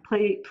program,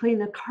 play in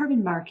the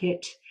carbon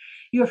market,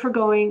 you're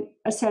foregoing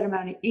a set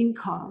amount of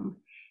income.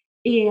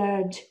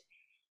 And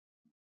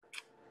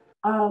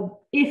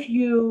if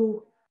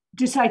you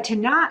decide to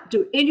not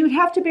do, and you'd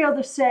have to be able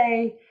to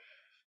say,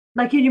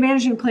 like in your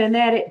management plan,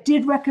 that it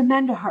did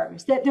recommend a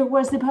harvest, that there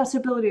was the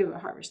possibility of a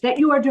harvest, that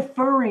you are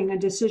deferring a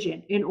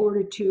decision in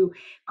order to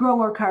grow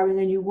more carbon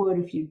than you would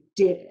if you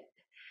did it.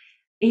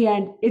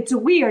 And it's a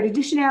weird,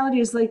 additionality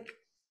is like,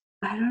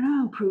 I don't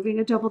know, proving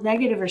a double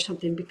negative or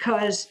something,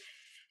 because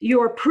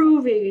you're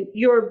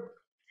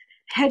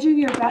hedging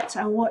your bets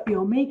on what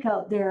you'll make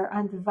out there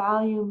on the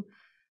volume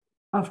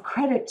of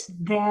credits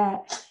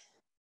that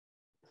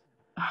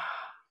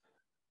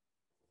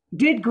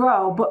did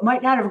grow, but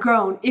might not have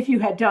grown if you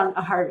had done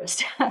a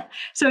harvest.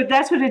 So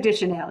that's what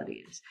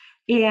additionality is.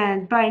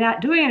 And by not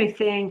doing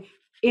anything,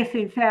 if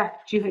in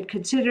fact you had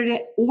considered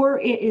it, or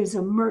it is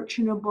a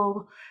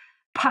merchantable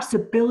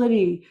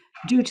possibility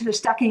due to the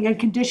stocking and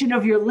condition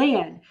of your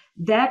land,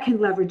 that can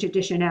leverage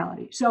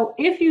additionality. So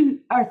if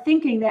you are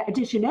thinking that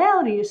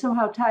additionality is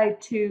somehow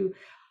tied to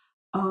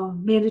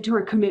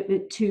mandatory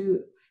commitment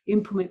to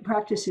implement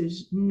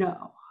practices,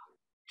 no.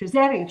 Does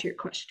that answer your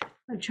question?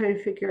 I'm trying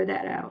to figure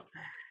that out.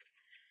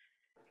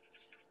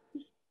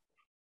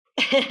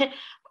 I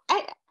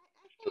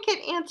think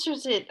it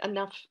answers it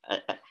enough.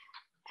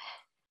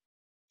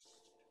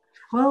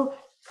 Well,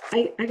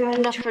 I got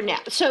enough for now.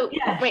 So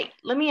yeah. Wait,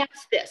 let me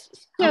ask this.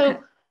 So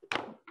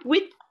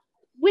with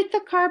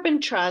the carbon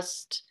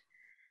trust,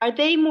 are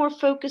they more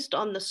focused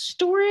on the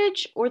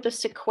storage or the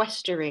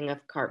sequestering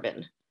of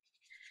carbon,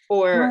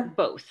 or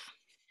both?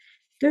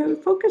 They're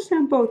focused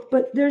on both,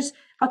 but there's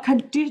a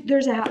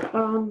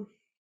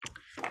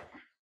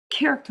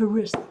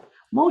characteristic.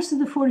 Most of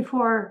the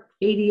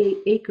 4488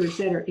 acres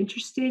that are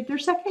interested, they're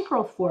second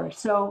growth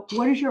forests. So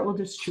what is your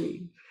oldest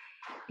tree?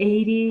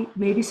 80,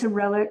 maybe some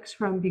relics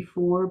from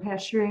before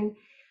pasturing.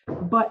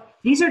 But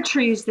these are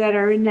trees that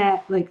are in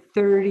that like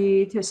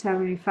 30 to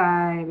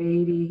 75,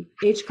 80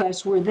 age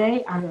class, where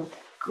they are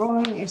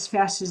growing as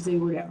fast as they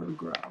would ever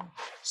grow.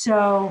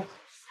 So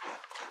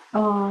I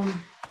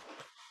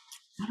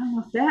don't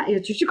know if that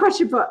answers your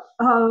question, but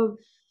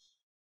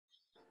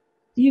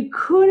you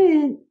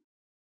couldn't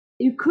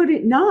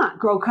not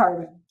grow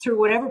carbon through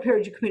whatever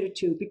period you committed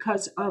to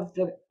because of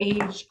the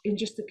age and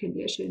just the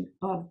condition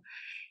of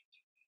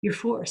your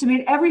forest. I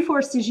mean, every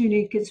forest is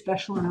unique and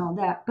special and all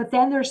that, but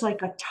then there's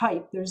like a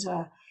type, there's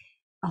a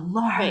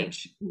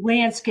large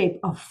landscape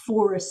of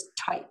forest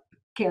type,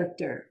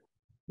 character,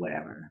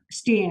 whatever,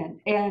 stand.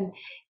 And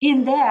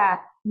in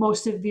that,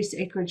 most of this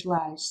acreage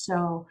lies.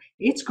 So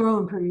it's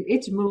growing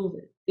it's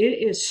moving.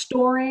 It is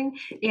storing,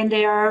 and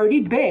they are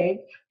already big.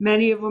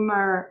 Many of them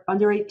are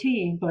under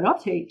 18, but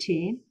up to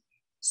 18.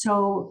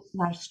 So a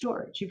lot of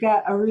storage. You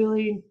got a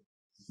really,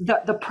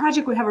 the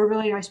project would have a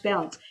really nice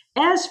balance.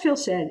 As Phil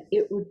said,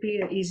 it would be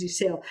an easy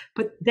sale,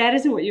 but that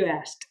isn't what you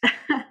asked.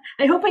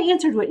 I hope I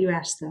answered what you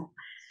asked, though.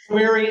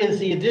 Mary, is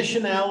the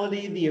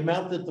additionality the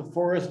amount that the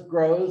forest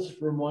grows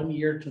from one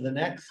year to the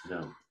next?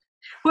 No.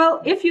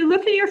 Well, if you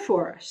look at your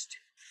forest,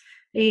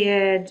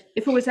 and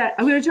if it was that,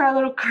 I'm going to draw a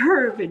little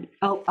curve, and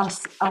I'll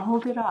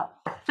hold it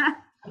up.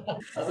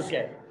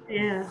 Okay.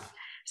 Yeah.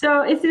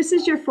 So if this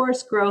is your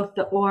forest growth,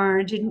 the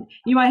orange, and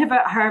you might have a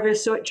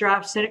harvest, so it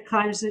drops, then it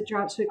climbs, it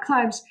drops, so it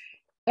climbs.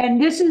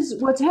 And this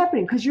is what's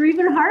happening, because you're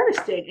even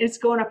harvesting, it's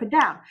going up and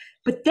down.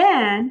 But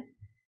then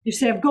you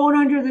say, I'm going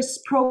under this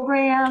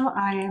program,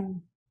 I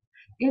am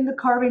in the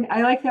carbon,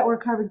 I like that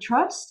word, carbon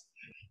trust.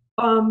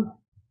 I'm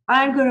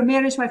going to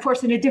manage my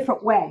forest in a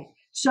different way.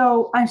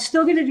 So I'm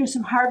still going to do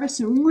some harvest,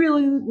 some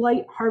really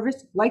light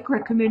harvest, like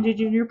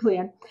recommended in your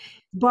plan,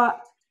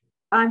 but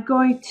I'm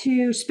going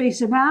to space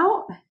them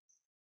out,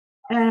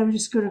 and I'm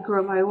just going to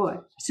grow my wood.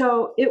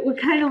 So it would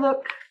kind of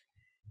look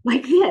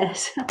like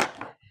this.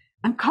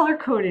 I'm color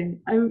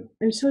coding.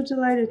 I'm so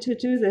delighted to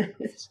do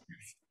this.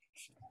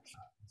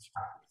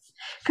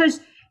 Because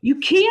you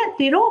can't,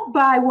 they don't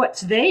buy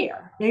what's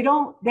there.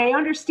 They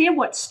understand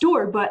what's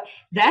stored, but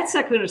that's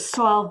not going to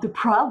solve the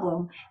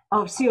problem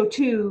of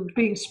CO2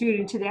 being spewed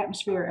into the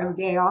atmosphere every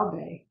day, all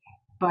day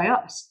by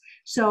us.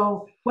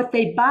 So what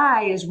they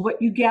buy is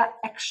what you get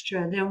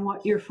extra than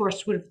what your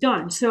forest would have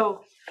done.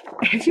 So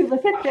if you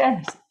look at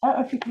this, I don't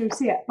know if you can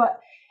see it, but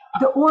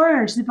the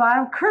orange, the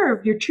bottom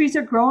curve, your trees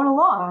are growing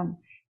along,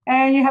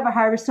 and you have a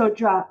harvest, so it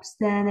drops.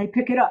 Then they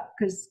pick it up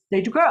because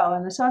they grow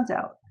and the sun's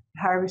out.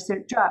 Harvest,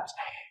 it drops.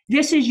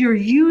 This is your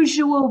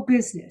usual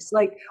business,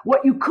 like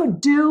what you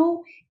could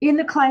do in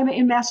the climate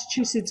in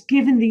Massachusetts,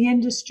 given the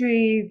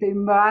industry, the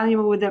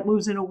volume that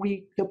moves in a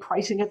week, the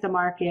pricing at the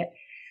market.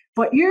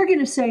 But you're going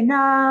to say,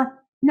 nah,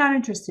 not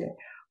interested.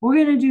 We're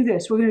going to do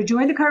this. We're going to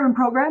join the carbon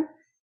program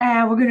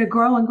and we're going to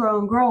grow and grow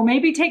and grow.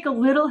 Maybe take a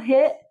little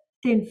hit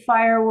in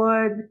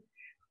firewood,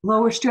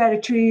 lower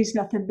strata trees,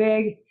 nothing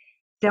big.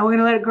 Then we're going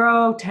to let it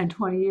grow 10,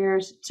 20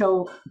 years.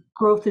 So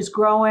growth is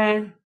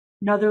growing.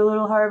 Another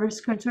little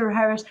harvest, consider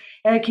harvest,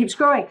 and it keeps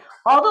growing.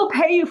 All they'll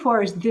pay you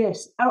for is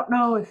this. I don't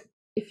know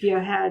if you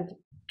had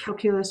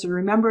calculus or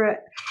remember it,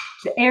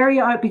 the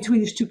area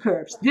between these two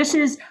curves. This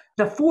is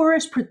the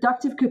forest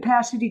productive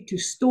capacity to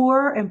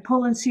store and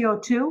pull in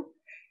CO2.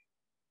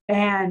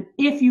 And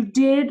if you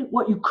did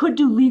what you could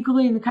do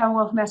legally in the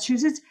Commonwealth of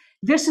Massachusetts,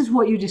 this is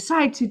what you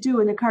decide to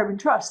do in the carbon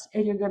trust.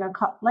 And you're going to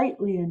cut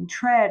lightly and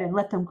tread and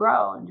let them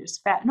grow and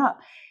just fatten up.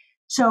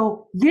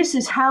 So this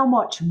is how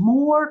much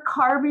more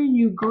carbon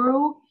you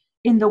grew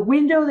in the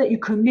window that you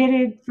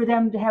committed for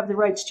them to have the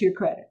rights to your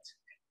credits.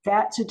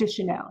 That's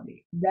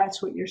additionality.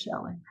 That's what you're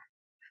selling.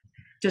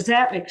 Does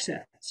that make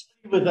sense?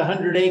 With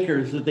 100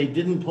 acres that they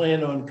didn't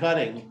plan on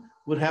cutting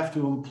would have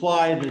to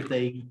imply that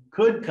they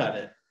could cut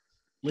it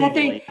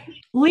legally.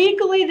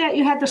 Legally that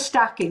you had the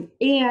stocking.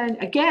 And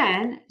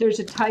again, there's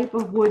a type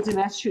of woods in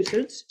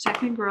Massachusetts,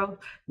 second growth,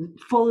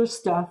 full of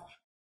stuff,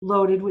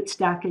 loaded with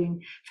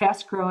stocking,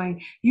 fast growing.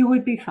 You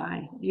would be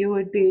fine.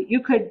 You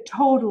could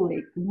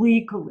totally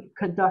legally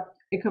conduct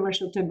a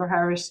commercial timber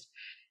harvest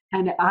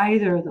on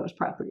either of those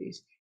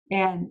properties.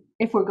 And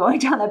if we're going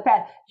down that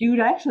path, you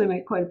would actually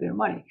make quite a bit of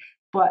money.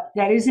 But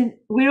that isn't,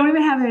 we don't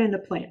even have it in the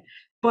plan.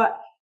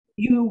 But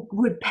you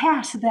would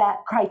pass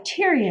that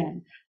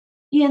criterion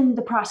in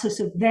the process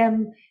of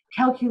them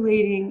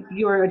calculating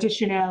your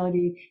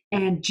additionality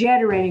and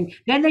generating.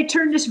 Then they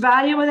turn this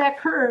volume of that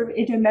curve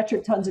into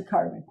metric tons of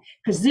carbon,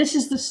 because this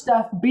is the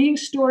stuff being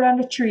stored on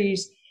the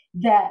trees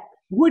that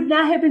would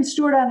not have been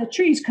stored on the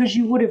trees because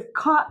you would have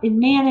caught and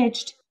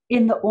managed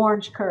in the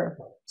orange curve.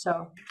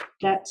 So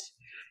that's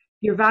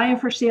your volume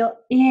for sale,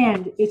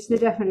 and it's the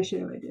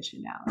definition of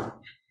additionality.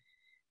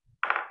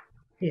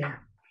 Yeah.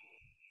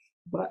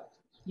 But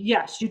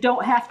yes, you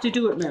don't have to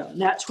do it, Marilyn.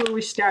 That's where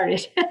we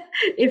started.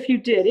 If you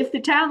did, if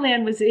the town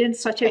land was in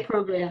such a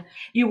program,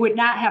 you would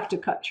not have to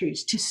cut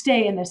trees to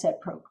stay in the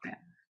said program.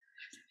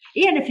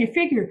 And if you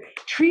figure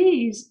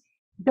trees,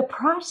 the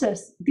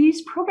process,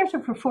 these programs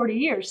are for 40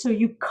 years. So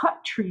you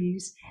cut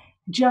trees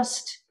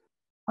just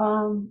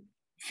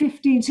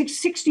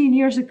 16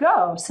 years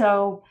ago.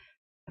 So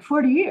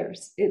 40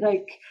 years,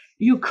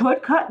 you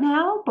could cut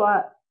now,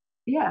 but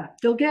yeah,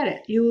 they'll get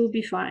it. You will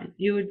be fine.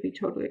 You would be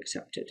totally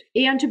accepted.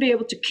 And to be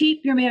able to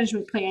keep your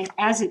management plan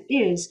as it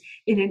is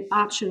in an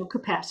optional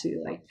capacity,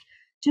 like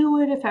do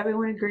it if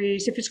everyone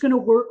agrees, if it's going to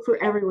work for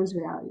everyone's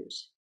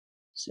values.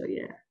 So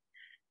yeah,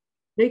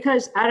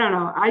 because I don't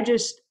know, I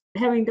just,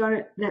 having done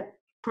it, that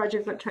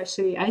project at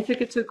Tri-City, I think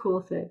it's a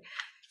cool thing.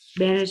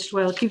 Managed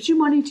well, it gives you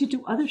money to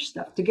do other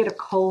stuff, to get a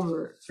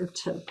culvert or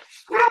to,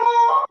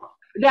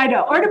 I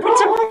know, or to put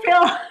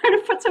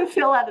some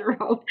fill on the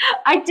road.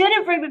 I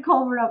didn't bring the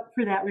culvert up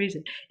for that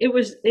reason. It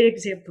was an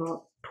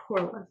example,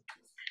 poor one.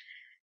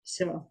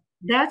 So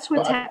that's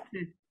what's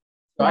happening.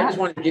 So I just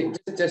want to get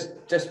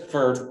just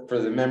for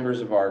the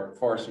members of our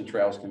Forest and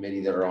Trails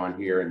Committee that are on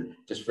here, and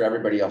just for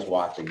everybody else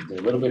watching,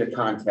 a little bit of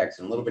context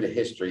and a little bit of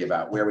history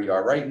about where we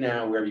are right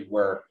now, where we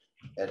were,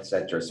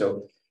 etc.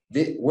 So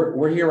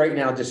we're here right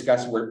now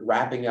discussing. We're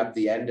wrapping up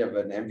the end of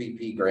an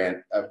MVP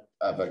grant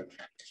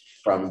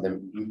from the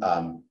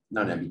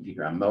not an MVP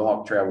grant,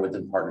 Mohawk Trail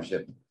Woodland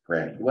Partnership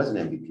grant. It was an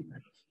MVP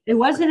grant. It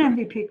was an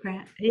MVP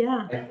grant,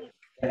 yeah.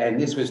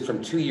 And this was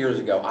from 2 years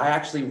ago. I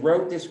actually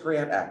wrote this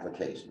grant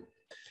application,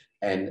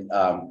 and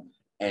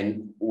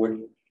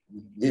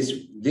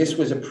this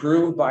was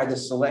approved by the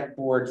select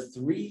board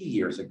 3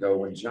 years ago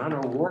when John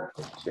O'Rourke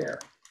was chair.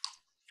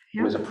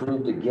 It was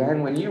approved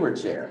again when you were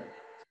chair,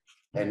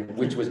 and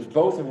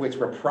both of which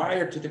were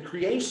prior to the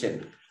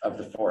creation of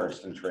the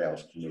Forest and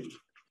Trails Committee.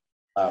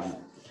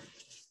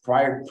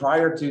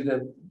 Prior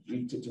to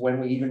when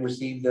we even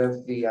received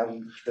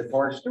the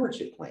forest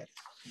stewardship plan.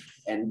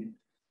 And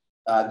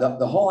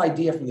the whole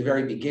idea from the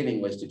very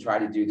beginning was to try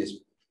to do this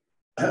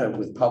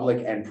with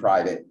public and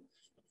private.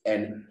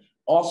 And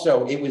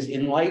also it was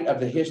in light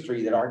of the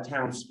history that our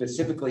town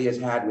specifically has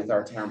had with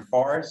our town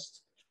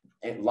forest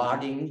and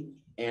logging,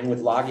 and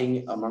with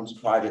logging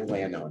amongst private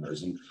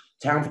landowners. And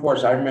town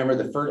forest, I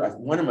remember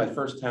one of my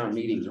first town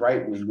meetings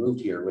right when we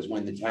moved here was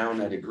when the town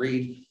had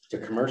agreed to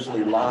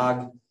commercially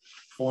log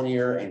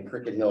Fournier and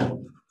Cricket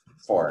Hill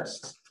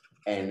forests.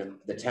 And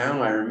the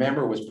town, I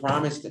remember, was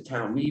promised a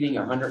town meeting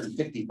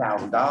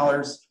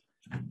 $150,000,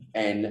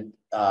 and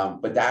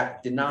but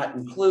that did not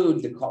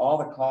include all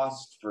the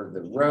costs for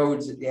the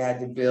roads that they had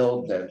to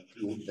build, the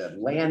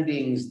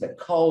landings, the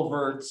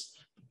culverts,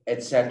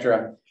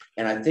 etc.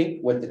 And I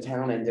think what the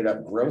town ended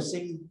up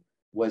grossing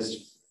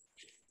was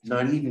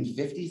not even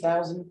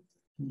 50,000.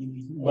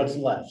 Much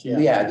less,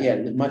 yeah. Yeah,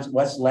 much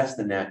less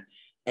than that.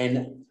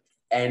 And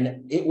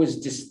And it was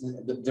just,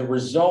 the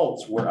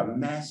results were a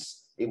mess.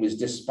 It was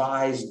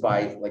despised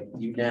by like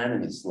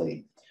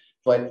unanimously.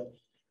 But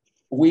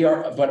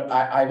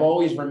I've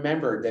always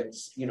remembered that,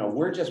 you know,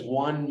 we're just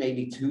one,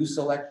 maybe two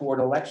select board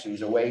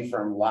elections away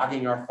from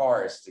logging our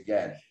forests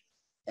again.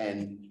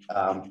 And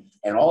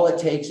all it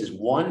takes is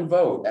one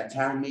vote at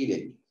town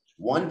meeting,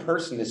 one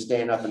person to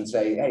stand up and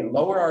say, hey,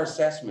 lower our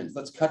assessments,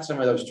 let's cut some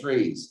of those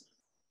trees.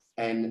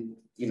 And,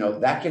 you know,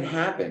 that can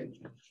happen.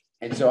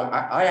 And so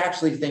I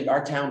actually think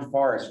our town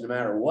forests, no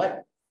matter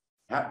what,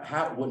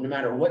 no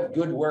matter what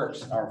good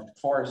works our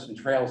Forest and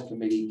Trails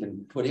Committee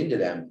can put into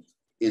them,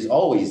 is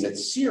always at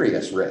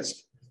serious risk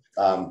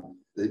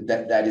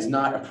that is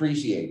not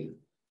appreciated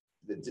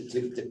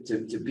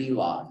to be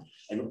logged.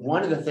 And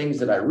one of the things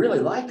that I really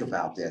like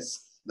about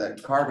this, the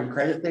carbon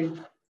credit thing,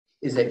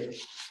 is that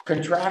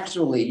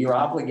contractually you're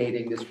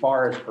obligating this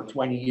forest for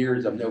 20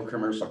 years of no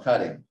commercial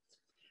cutting.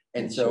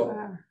 And so,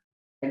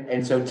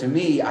 and so to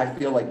me, I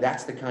feel like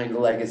that's the kind of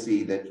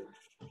legacy that,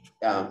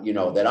 you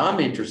know, that I'm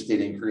interested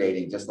in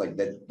creating, just like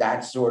that, that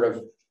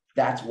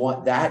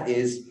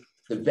is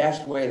the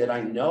best way that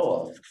I know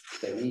of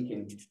that we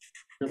can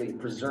really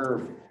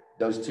preserve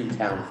those two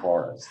town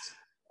forests.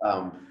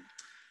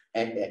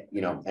 And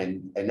you know,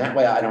 and that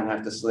way I don't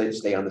have to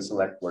stay on the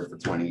select board for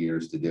 20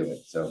 years to do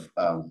it. So,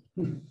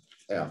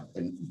 yeah.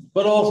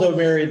 But also,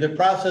 Mary, the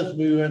process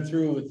we went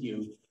through with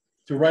you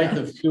to write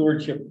the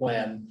stewardship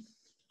plan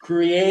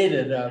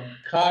created a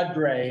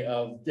cadre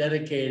of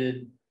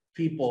dedicated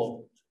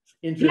people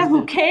interested. Yeah,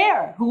 who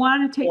care, who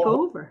want to take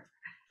over.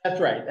 That's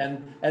right.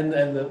 And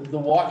the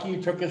walk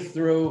you took us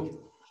through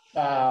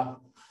on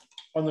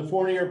the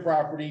Fournier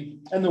property,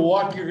 and the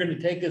walk you're going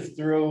to take us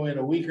through in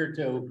a week or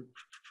two.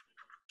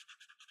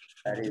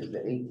 That is the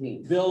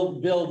 18th.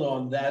 Build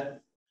on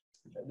that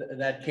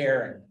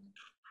caring.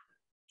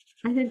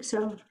 I think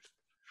so.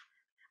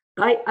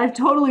 I've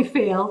totally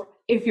failed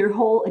if your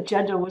whole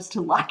agenda was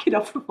to lock it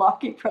up from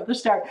logging from the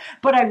start.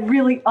 But I'm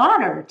really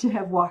honored to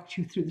have walked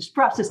you through this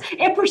process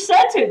and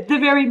presented the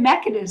very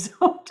mechanism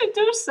to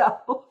do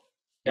so.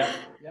 Yeah.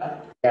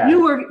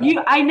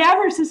 I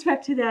never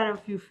suspected that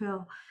of you,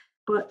 Phil.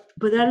 But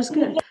that is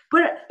good.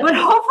 But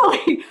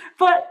hopefully,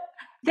 but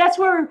that's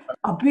where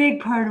a big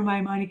part of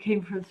my money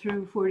came from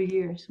through 40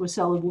 years was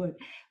solid wood.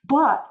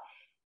 But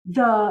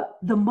the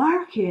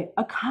market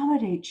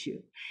accommodates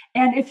you.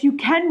 And if you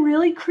can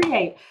really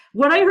create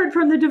what I heard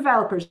from the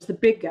developers, the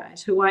big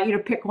guys who want you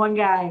to pick one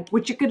guy,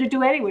 which you're going to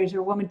do anyways, or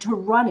a woman to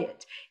run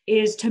it,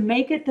 is to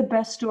make it the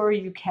best story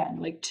you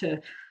can, like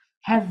to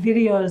have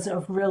videos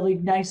of really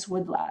nice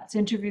woodlots,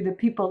 interview the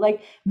people,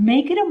 like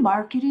make it a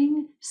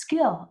marketing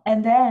skill,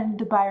 and then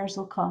the buyers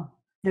will come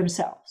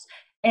themselves.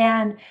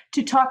 And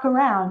to talk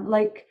around,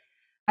 like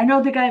I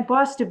know the guy in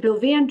Boston, Bill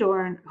Van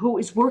Dorn, who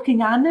is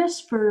working on this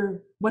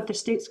for what the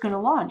state's going to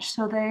launch.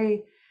 So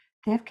they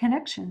have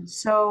connections.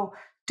 So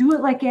do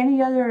it like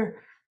any other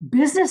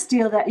business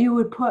deal that you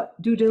would put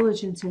due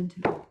diligence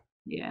into.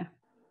 Yeah.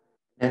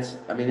 That's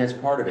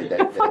part of it.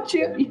 The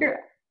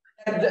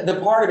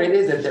part of it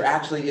is that there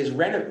actually is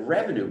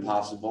revenue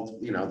possible,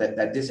 you know,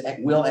 that this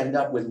will end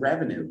up with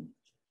revenue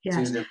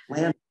to the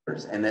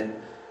landowners, and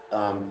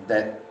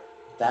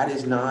that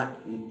is not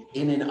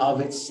in and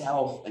of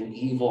itself an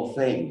evil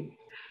thing.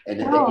 And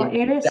no,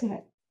 it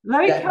isn't.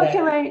 Let me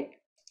calculate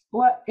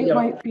what it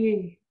might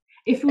be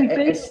if we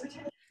base.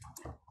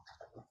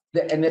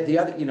 And that the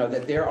other, you know,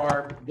 that there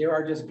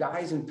are just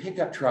guys in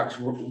pickup trucks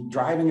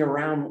driving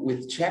around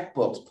with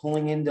checkbooks,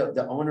 pulling into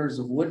the owners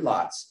of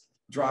woodlots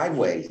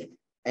driveways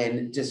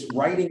and just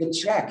writing a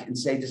check and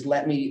say, just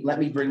let me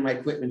bring my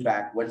equipment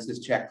back once this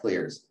check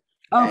clears.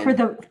 Oh,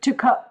 to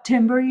cut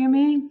timber, you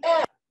mean?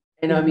 Yeah.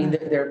 And I mean,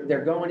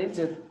 they're going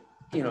into,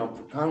 you know,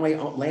 Conway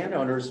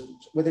landowners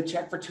with a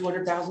check for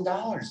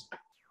 $200,000.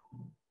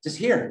 Just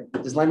here,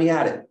 just let me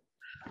at it.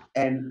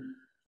 And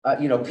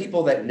you know,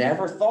 people that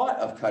never thought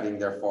of cutting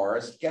their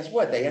forest, guess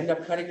what? They end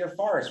up cutting their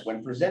forest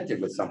when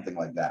presented with something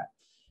like that.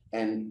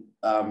 And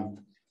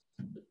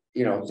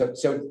you know,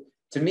 so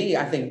to me,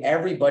 I think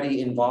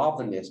everybody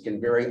involved in this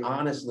can very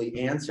honestly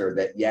answer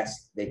that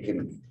yes, they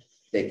can,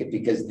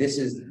 because this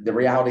is the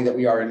reality that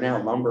we are in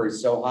now. Lumber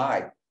is so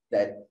high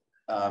that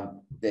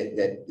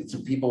that it's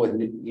people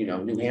with, you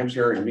know, New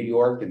Hampshire and New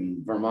York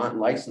and Vermont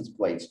license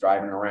plates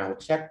driving around with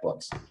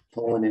checkbooks,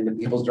 pulling into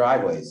people's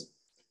driveways,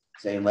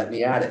 saying, "Let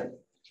me at it."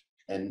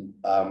 And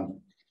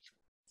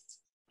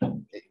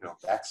you know,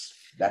 that's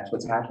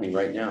what's happening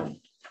right now.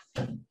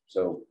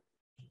 So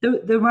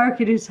the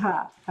market is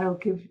hot. I'll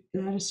give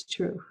that is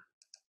true.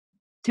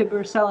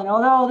 Timber selling,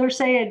 although they're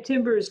saying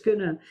timber is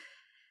gonna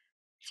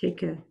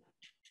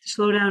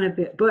slow down a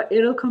bit, but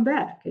it'll come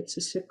back. It's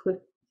a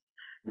cyclic.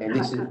 And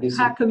this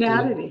hot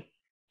commodity.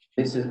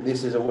 This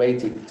is a way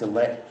to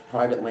let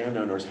private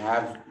landowners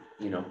have,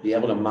 you know, be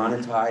able to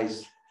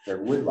monetize their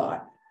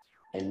woodlot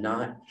and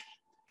not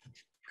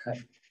cut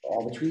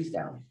all the trees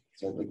down.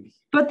 So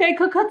but they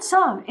could cut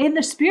some in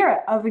the spirit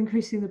of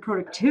increasing the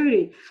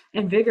productivity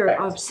and vigor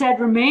of said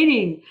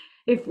remaining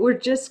If we're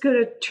just going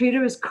to treat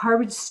them as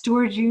carbon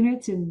storage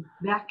units and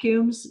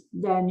vacuums,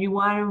 then you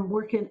want them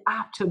working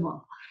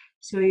optimal.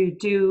 So you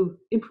do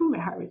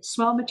improvement harvest,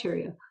 small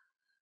material.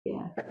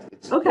 Yeah.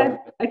 Okay,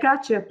 I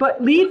got you.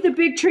 But leave the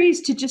big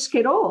trees to just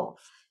get old.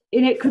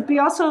 And it could be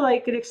also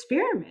like an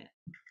experiment.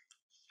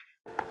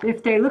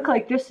 If they look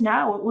like this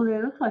now, what will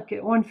they look like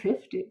at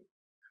 150,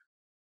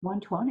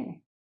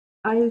 120?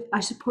 I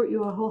support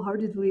you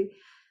wholeheartedly.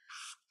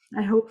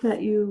 I hope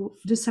that you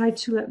decide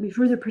to let me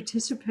further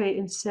participate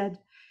in said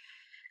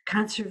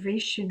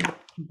conservation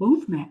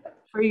movement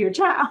for your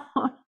town.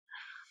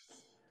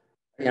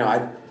 You know,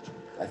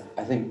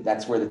 I think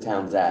that's where the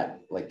town's at,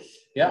 like,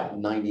 Yeah.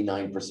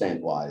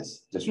 99%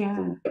 wise, just Yeah.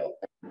 for real.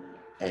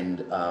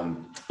 And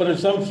But if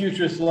some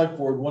future select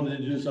board wanted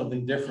to do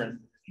something different,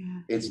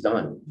 it's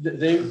done.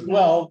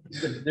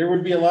 there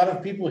would be a lot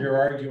of people here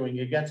arguing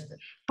against it.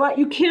 But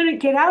you can't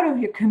get out of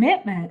your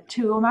commitment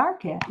to a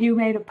market. You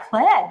made a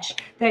pledge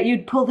that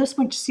you'd pull this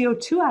much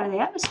CO2 out of the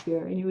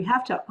atmosphere, and you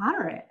have to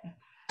honor it.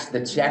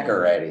 The check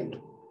already,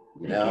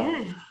 you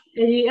know?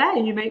 Yeah,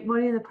 and you make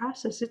money in the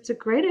process. It's a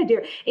great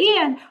idea.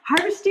 And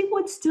harvesting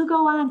would still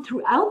go on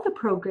throughout the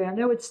program.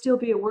 There would still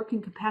be a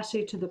working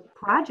capacity to the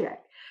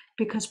project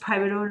because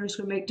private owners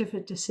would make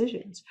different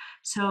decisions.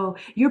 So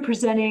you're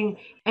presenting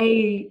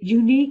a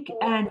unique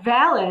and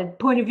valid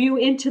point of view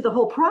into the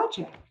whole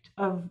project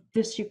of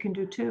this you can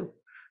do too.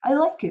 I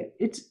like it.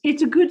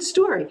 It's a good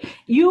story.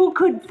 You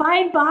could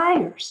find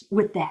buyers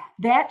with that.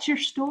 That's your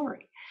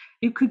story.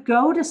 You could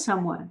go to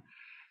someone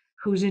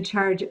who's in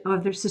charge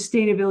of their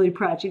sustainability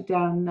project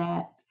down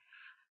that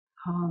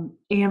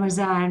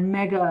Amazon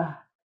mega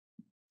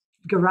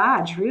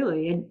garage,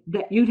 really, and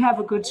that you'd have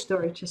a good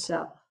story to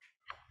sell.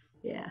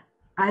 Yeah,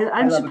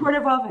 I'm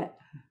supportive of it.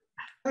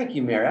 Thank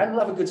you, Mary. I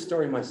love a good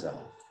story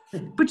myself.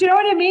 But you know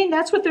what I mean?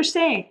 That's what they're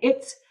saying.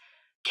 It's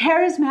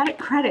charismatic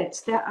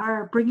credits that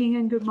are bringing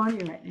in good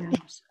money right now.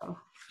 So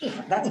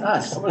That's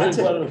us. That's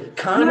You're it.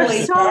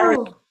 Conway,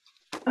 so,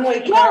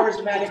 Conway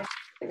charismatic.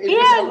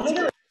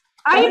 and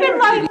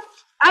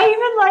I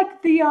even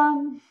like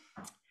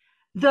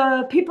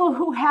the people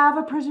who have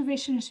a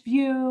preservationist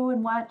view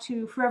and want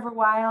to forever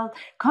wild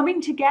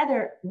coming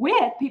together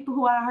with people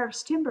who want to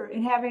harvest timber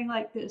and having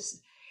like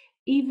this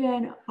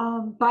even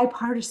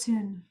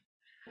bipartisan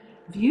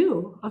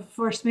view of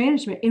forest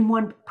management in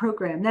one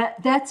program.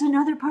 That's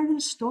another part of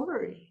the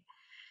story.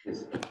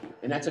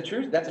 And that's a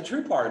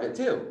true part of it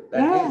too.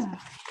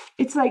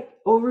 It's like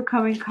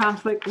overcoming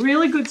conflict.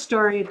 Really good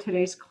story in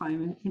today's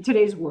climate, in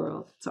today's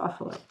world. It's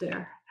awful out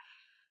there.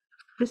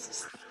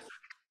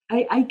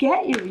 I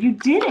get you. You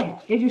did it,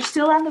 and you're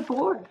still on the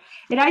board.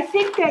 And I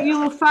think that you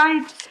will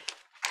find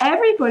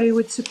everybody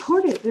would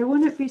support it. There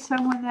wouldn't be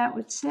someone that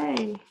would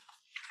say,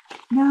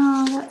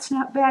 no, that's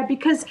not bad.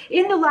 Because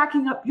in the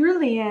locking up your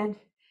land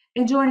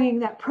and joining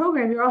that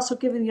program, you're also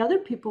giving the other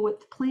people with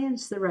the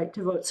plans the right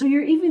to vote. So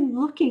you're even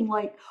looking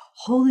like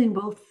holding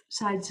both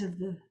sides of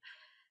the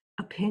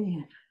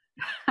opinion.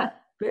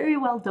 Very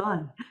well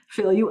done,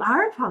 Phil. You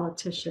are a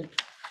politician.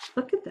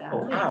 Look at that.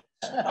 Oh, ow.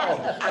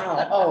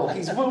 Oh,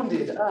 he's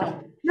wounded.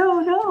 Oh.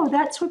 No,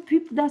 that's what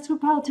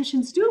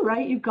politicians do,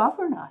 right? You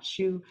govern us.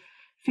 You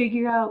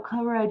figure out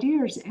clever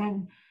ideas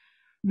and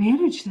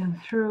manage them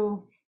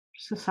through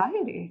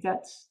society.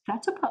 That's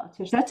a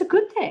politician. That's a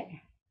good thing.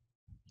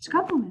 It's a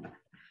compliment.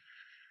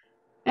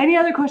 Any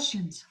other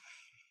questions?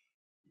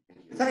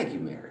 Thank you,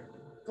 Mary.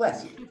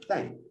 Bless you.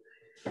 Thank you.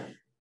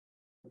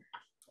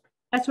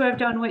 That's what I've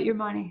done with your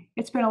money.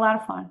 It's been a lot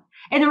of fun.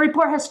 And the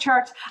report has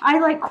charts. I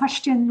like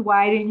questioned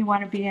why didn't you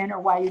want to be in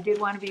or why you did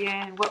want to be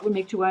in, what would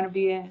make you want to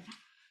be in.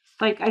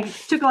 Like I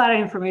took a lot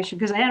of information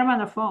because I had them on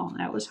the phone.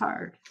 That was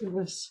hard.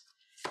 And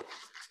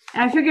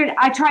I figured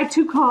I tried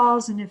 2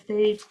 calls and if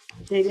they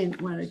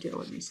didn't want to deal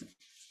with me. So,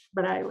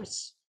 but I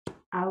was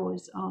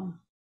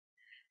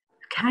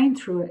kind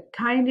through it,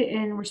 kind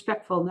and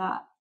respectful,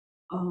 not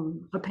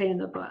a pain in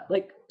the butt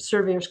like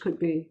surveyors could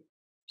be.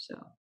 So.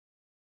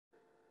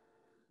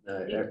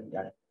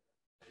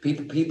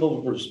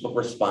 People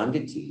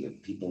responded to you.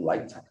 People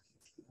liked it.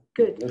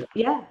 Good.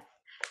 Yeah,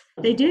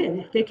 they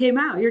did. They came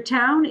out. Your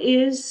town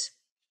is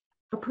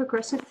a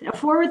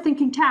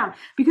forward-thinking town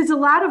because a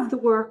lot of the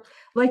work,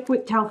 like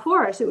with town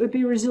forest, it would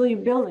be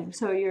resilient building.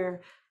 So you're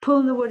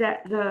pulling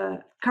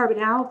the carbon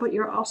out, but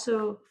you're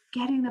also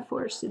getting the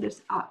forest in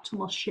this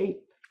optimal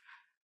shape,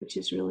 which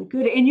is really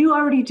good. And you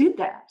already did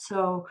that.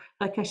 So,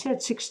 like I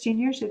said, 16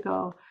 years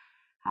ago.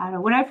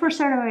 When I first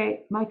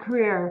started my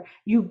career,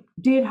 you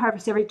did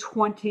harvest every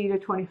 20 to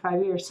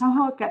 25 years.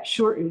 Somehow it got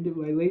shortened in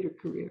my later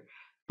career,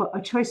 but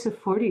a choice of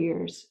 40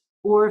 years,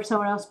 or if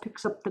someone else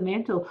picks up the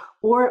mantle,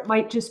 or it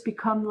might just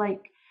become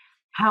like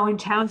how in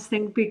towns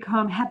things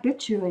become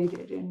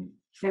habituated and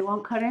they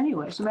won't cut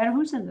anyway, no matter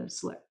who's in the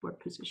select board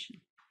position.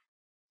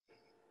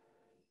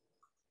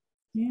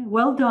 Yeah,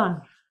 well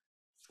done.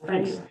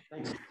 Thanks.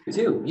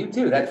 You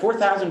too. That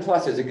 4,000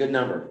 plus is a good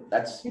number.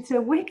 It's a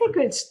wicked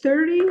good. It's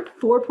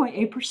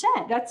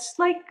 34.8%. That's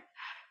like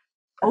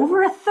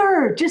over a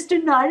third, just a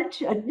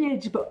nudge,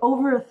 but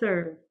over a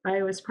third.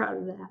 I was proud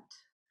of that.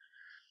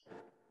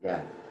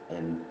 Yeah,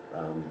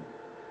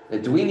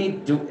 And do we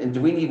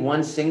need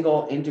one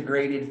single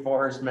integrated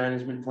forest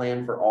management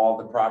plan for all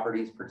the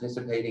properties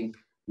participating?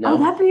 No. Oh,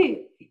 that'd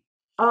be,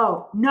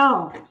 oh,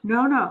 no.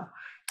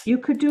 You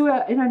could do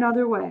it in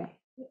another way.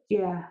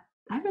 Yeah,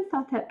 I haven't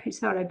thought that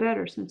piece out. I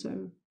better, since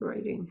I'm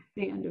writing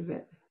the end of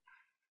it.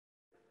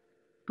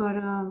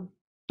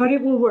 But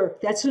it will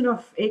work. That's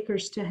enough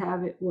acres to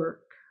have it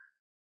work.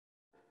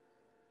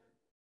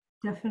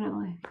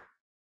 Definitely.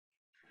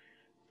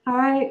 All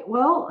right,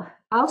 well,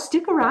 I'll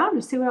stick around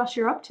and see what else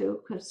you're up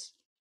to, because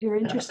you're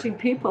interesting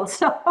people,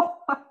 so.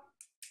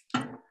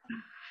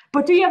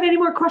 But do you have any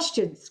more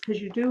questions?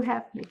 Because you do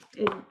have me.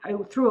 And I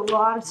threw a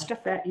lot of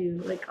stuff at you,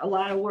 like a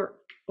lot of work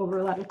over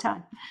a lot of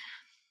time.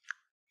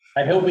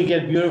 I hope we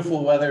get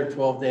beautiful weather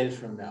 12 days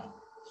from now.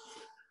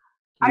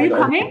 Are you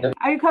coming?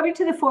 Are you coming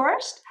to the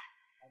forest?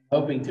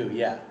 Hoping to,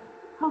 yeah.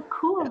 Oh,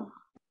 cool.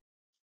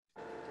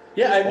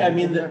 Yeah, I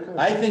mean,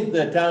 I think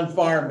the town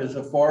farm is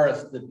a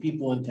forest that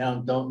people in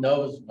town don't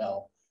know as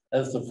well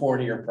as the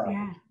Fournier property.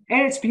 Yeah,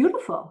 and it's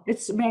beautiful.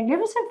 It's a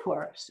magnificent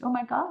forest. Oh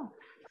my God.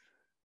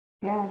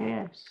 Yeah,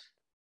 it is.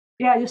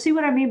 Yeah, you'll see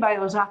what I mean by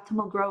those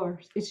optimal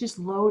growers. It's just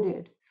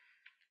loaded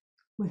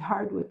with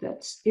hardwood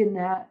that's in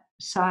that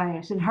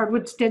size, and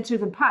hardwood's denser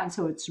than pine,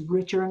 so it's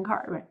richer in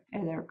carbon,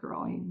 and they're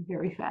growing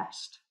very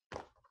fast.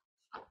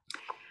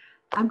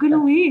 I'm going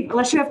to leave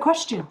unless you have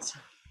questions.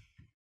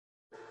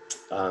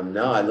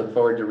 No, I look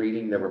forward to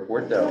reading the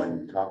report though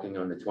and talking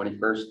on the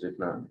 21st, if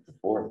not the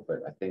 4th.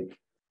 But I think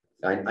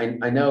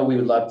I know we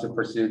would love to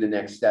pursue the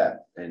next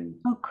step and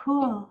Oh,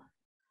 cool.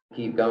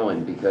 keep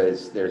going,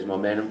 because there's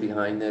momentum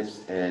behind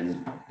this,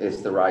 and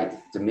it's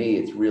to me,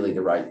 it's really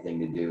the right thing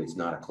to do. It's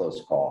not a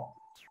close call.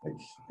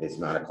 It's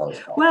not a close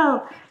call.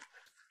 Well,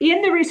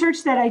 in the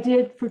research that I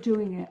did for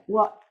doing it,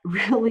 what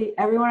really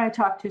everyone I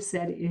talked to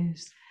said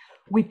is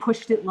we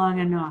pushed it long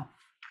enough.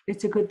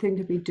 It's a good thing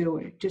to be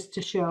doing, just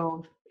to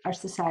show our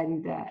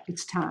society that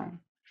it's time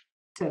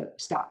to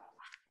stop.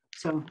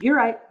 So you're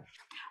right.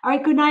 All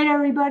right, good night,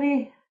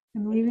 everybody.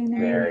 I'm leaving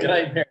there. Good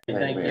night, Mary.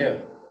 Thank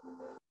you.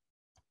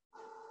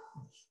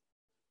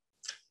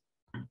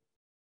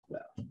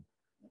 Well,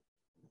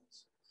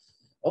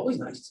 always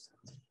nice.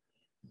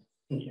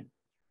 Yeah.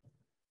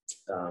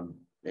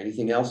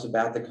 Anything else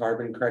about the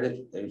carbon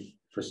credit?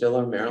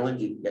 Priscilla, Marilyn,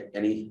 do you get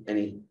any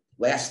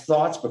last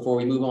thoughts before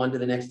we move on to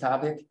the next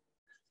topic?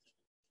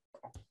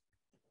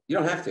 You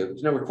don't have to.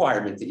 There's no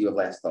requirement that you have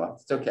last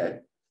thoughts. It's okay.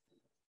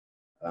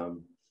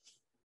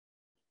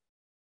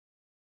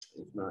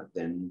 If not,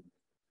 then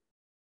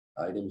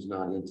items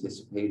not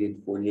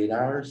anticipated 48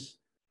 hours.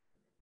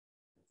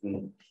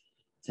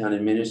 Town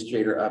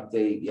administrator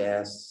update,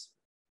 yes.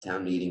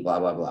 Town meeting, blah,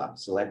 blah, blah.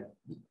 Select.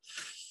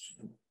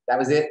 That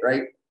was it,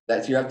 right?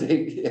 That's your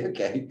update?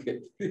 Okay,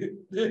 good.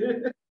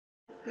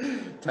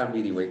 Town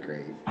meeting went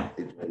great.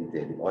 It really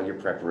did. All your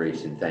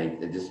preparation,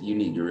 you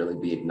need to really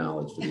be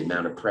acknowledged for the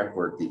amount of prep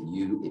work that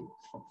you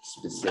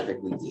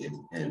specifically did.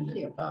 And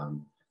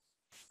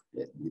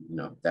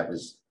that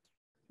was,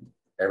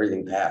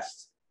 everything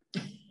passed.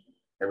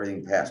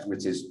 Everything passed,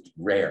 which is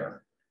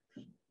rare.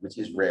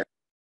 They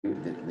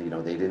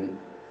didn't,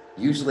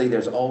 usually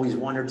there's always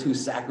one or two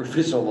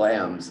sacrificial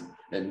lambs.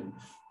 And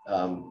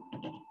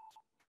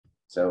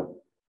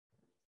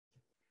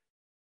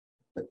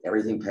but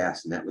everything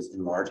passed, and that was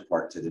in large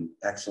part to the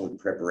excellent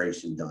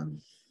preparation done.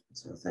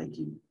 So thank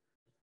you.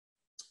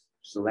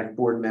 Select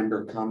board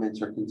member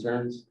comments or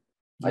concerns?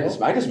 I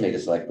just made a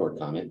select board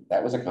comment.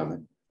 That was a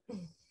comment.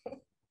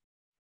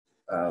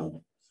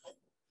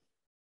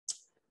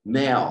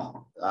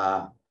 Mail.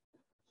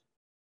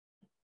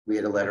 We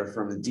had a letter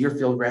from the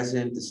Deerfield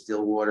resident, the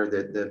Stillwater,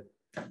 the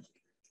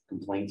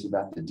complaints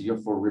about the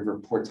Deerfield River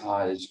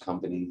Portage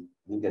Company.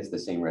 I think that's the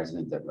same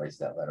resident that writes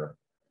that letter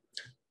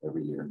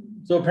every year.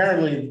 So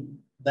apparently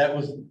that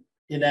was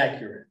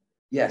inaccurate.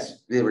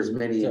 Yes, there was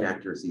many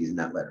inaccuracies in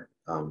that letter.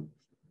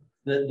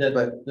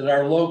 That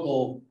our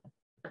local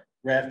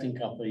rafting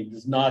company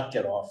does not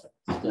get off it.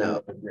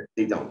 No,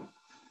 they don't.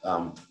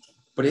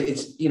 But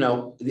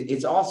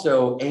it's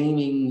also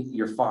aiming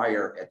your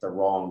fire at the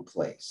wrong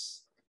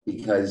place,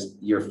 because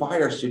your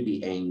fire should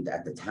be aimed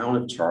at the town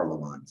of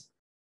Charlemont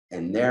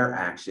and their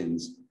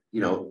actions.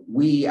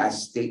 We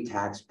as state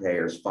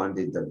taxpayers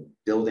funded the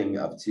building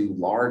of two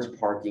large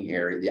parking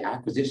areas, the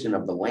acquisition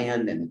of the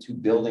land and the two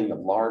building of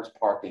large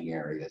parking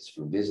areas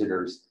for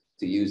visitors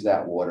to use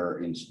that water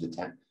into the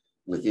town,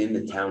 within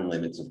the town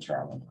limits of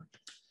Charlemont.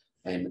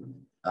 And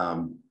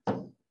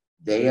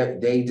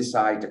they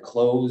decide to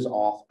close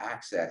off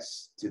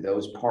access to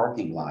those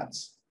parking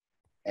lots.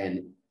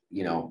 And,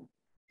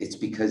 it's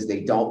because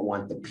they don't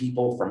want the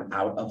people from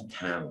out of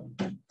town.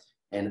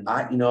 And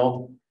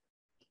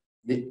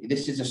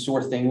this is a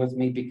sore thing with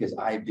me, because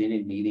I've been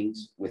in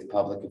meetings with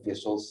public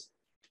officials,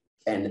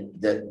 and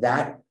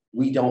that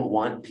we don't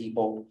want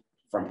people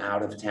from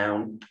out of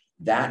town.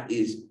 That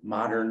is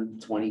modern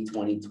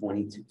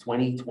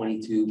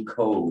 2022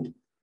 code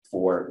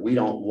for, we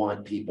don't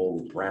want people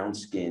with brown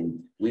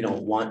skin. We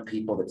don't want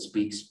people that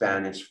speak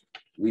Spanish.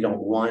 We don't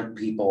want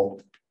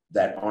people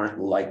that aren't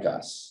like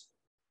us.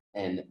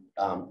 And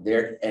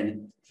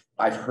and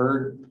I've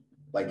heard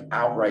like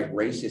outright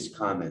racist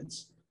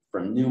comments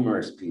from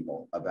numerous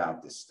people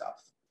about this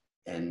stuff.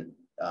 And,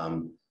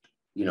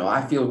 you know,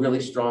 I feel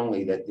really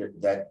strongly that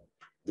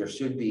there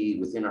should be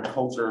within our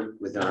culture,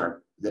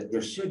 that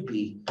there should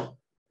be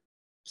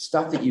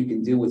stuff that you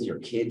can do with your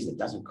kids that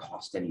doesn't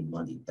cost any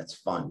money, that's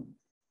fun.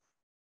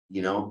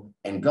 You know,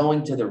 and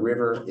going to the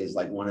river is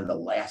like one of the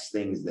last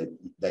things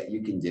that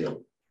you can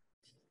do.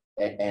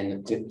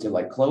 And to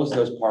like close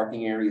those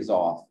parking areas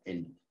off,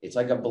 and it's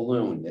like a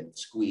balloon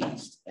that's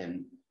squeezed,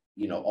 and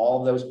you know,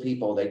 all those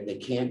people, they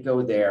can't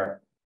go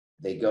there,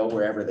 they go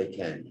wherever they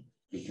can,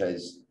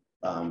 because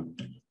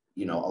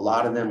you know, a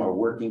lot of them are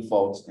working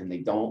folks and they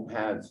don't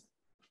have,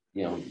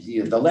 you know,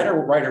 the letter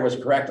writer was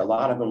correct. A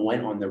lot of them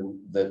went on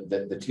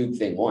the tube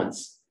thing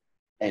once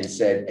and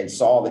said, and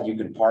saw that you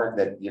can park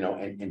that, you know,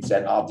 and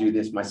said, I'll do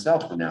this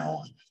myself from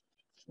now on.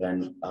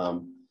 Then,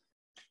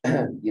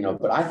 you know,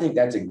 but I think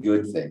that's a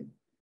good thing.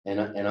 And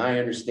I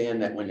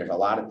understand that when there's a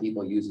lot of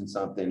people using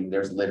something,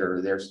 there's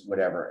litter, there's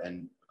whatever.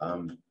 And,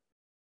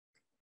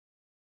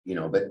 you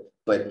know, but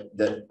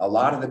a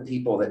lot of the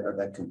people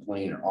that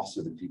complain are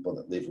also the people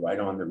that live right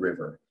on the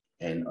river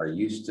and are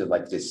used to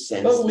like this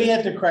sense. But we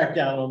had to crack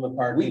down on the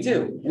parking. We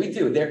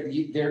do.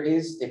 There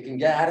is, it can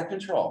get out of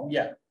control.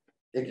 Yeah.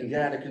 It can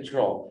get out of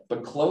control,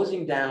 but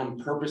closing down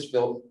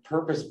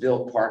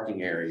purpose-built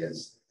parking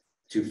areas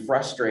to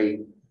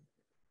frustrate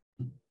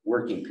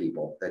working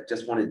people that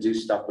just want to do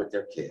stuff with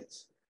their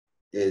kids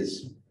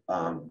is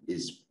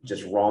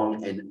just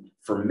wrong. And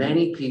for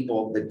many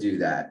people that do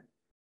that,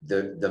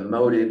 the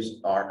motives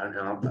are,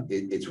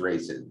 it's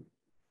racism.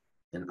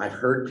 And I've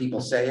heard people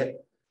say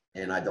it,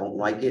 and I don't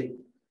like it.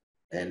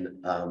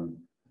 And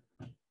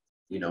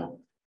you know,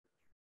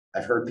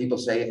 I've heard people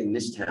say it in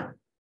this town.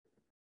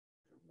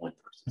 One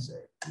person say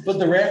it. But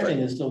the rafting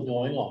is still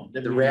going on.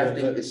 The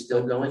rafting is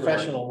still going on.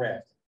 Professional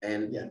raft.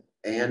 And yeah,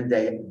 and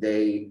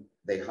they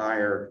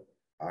hire.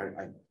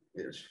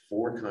 There's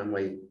 4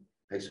 Conway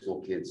high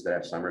school kids that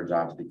have summer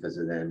jobs because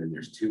of them, and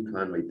there's 2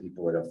 Conway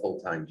people that have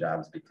full-time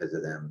jobs because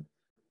of them.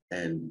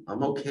 And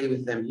I'm okay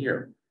with them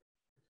here.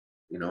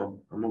 You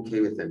know, I'm okay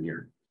with them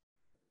here.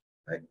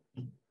 Like,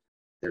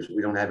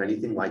 we don't have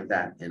anything like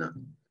that. And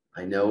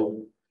I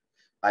know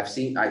I've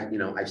seen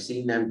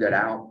them get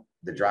out.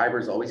 The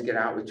drivers always get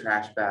out with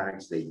trash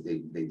bags.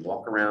 They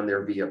walk around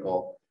their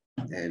vehicle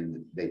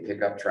and they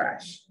pick up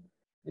trash.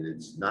 And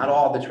it's not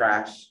all the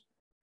trash.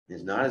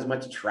 There's not as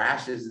much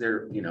trash as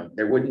there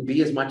wouldn't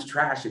be as much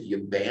trash if you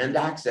banned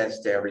access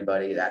to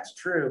everybody. That's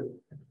true.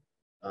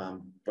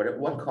 But at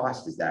what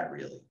cost is that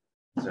really?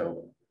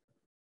 So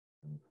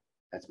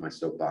that's my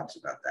soapbox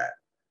about that.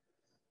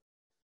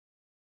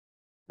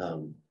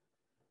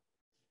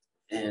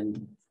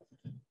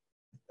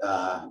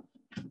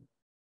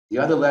 The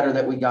other letter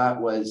that we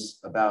got was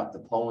about the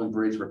Poland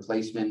Bridge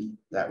replacement.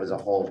 That was a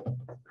whole,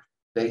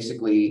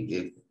 basically,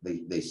 if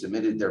they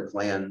submitted their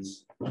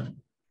plans,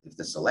 if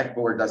the select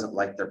board doesn't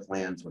like their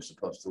plans, we're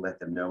supposed to let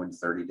them know in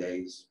 30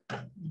 days.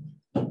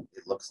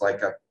 It looks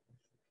like a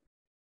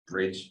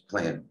bridge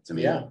plan to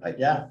me. Yeah,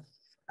 yeah.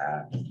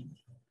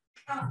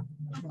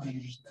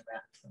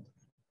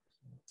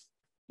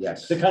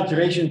 Yes. The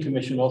Conservation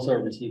Commission also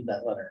received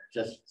that letter,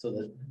 just so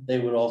that they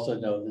would also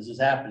know this is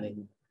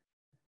happening.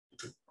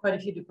 Quite a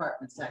few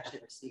departments actually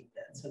received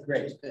that, so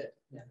Great. which is good.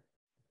 Yeah.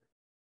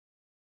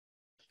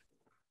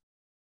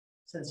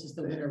 So it's just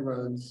the winter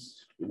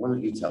roads. Why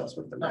don't you tell us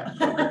what the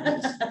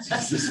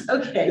is?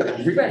 Okay.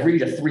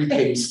 Read a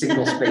 3-page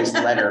single-spaced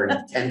letter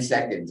in 10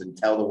 seconds and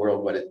tell the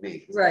world what it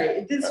means.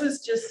 Right. This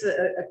was just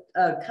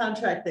a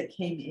contract that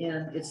came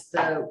in. It's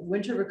the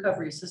Winter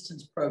Recovery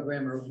Assistance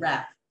Program, or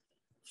WRAP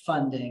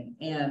funding,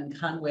 and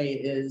Conway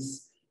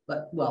is,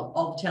 well,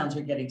 all the towns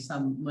are getting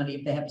some money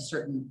if they have a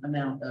certain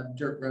amount of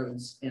dirt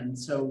roads. And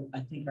so I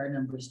think our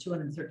number is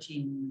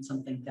 213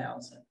 something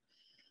thousand.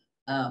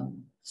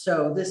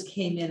 So this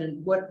came in,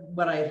 and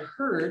what I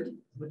heard,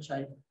 which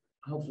I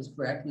hope was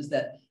correct, was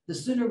that the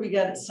sooner we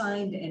got it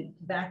signed and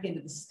back into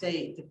the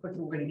state, the quicker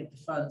we're going to get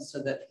the funds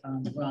so that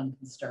Ron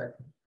can start.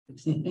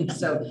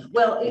 So,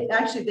 well,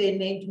 actually they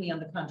named me on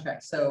the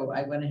contract, so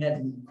I went ahead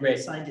and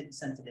signed it and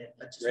sent it in.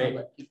 But just want to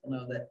let people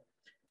know that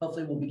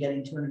hopefully we'll be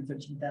getting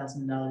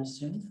 $213,000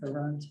 soon for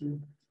Ron to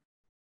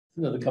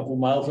another couple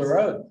miles of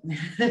road.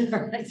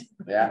 Right.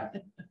 Yeah.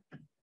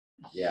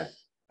 Yeah.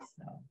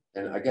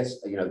 And I guess,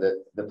 you know,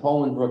 the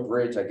Poland Brook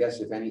Bridge, I guess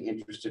if any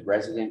interested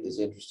resident is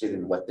interested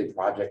in what the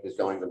project is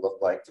going to look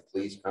like, to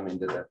please come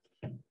into the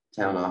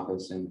town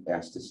office and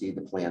ask to see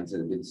the plans that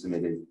have been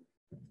submitted,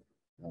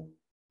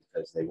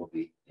 because they will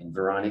be in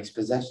Veronique's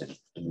possession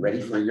and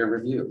ready for your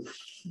review.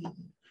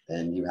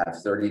 And you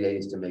have 30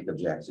 days to make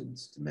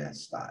objections to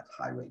MassDOT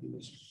Highway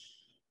Division.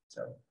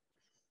 So,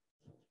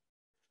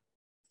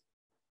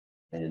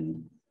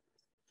 and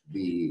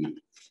the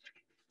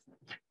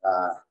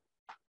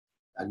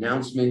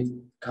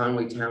announcement,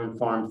 Conway Town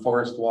Farm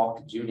Forest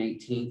Walk, June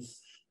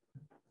 18th,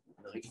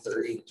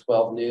 9:30 to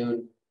 12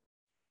 noon.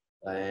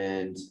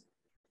 And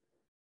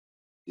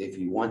if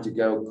you want to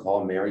go,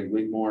 call Mary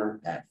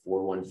Wigmore at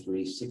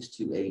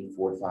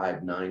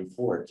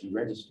 413-628-4594 to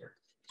register.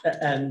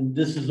 And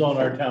this is on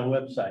our town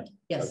website.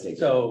 Yes. Okay.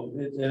 So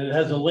it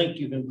has a link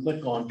you can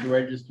click on to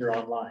register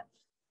online.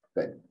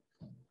 Good.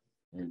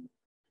 And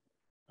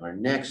our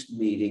next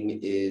meeting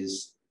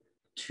is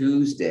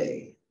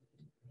Tuesday,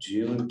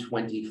 June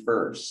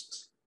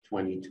 21st,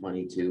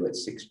 2022 at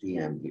 6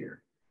 p.m.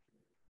 here.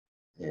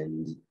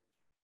 And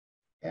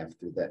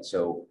after that,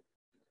 so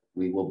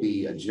we will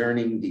be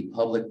adjourning the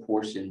public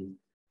portion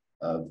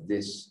of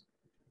this.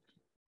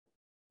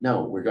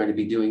 No, we're going to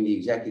be doing the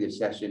executive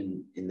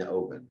session in the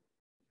open.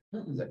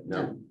 Is that,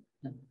 no?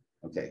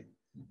 Okay.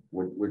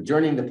 We're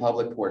adjourning the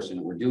public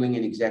portion. We're doing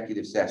an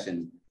executive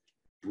session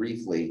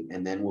briefly,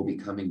 and then we'll be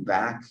coming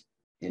back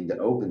into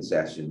open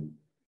session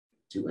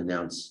to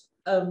announce.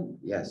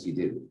 Yes, you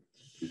do.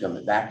 You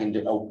come back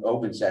into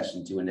open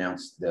session to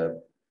announce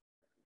the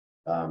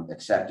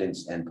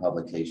acceptance and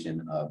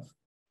publication of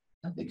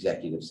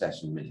executive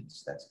session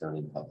minutes. That's done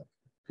in public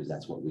because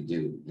that's what we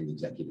do in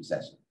executive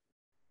session.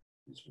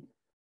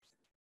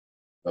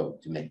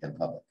 Vote to make them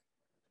public.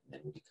 And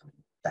then we'll be coming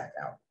back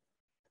out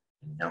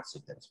and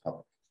announcing that it's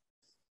public.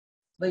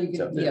 Well, you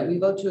can, yeah, we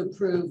vote to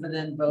approve and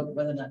then vote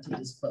whether or not to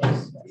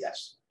disclose.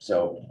 Yes.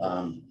 So,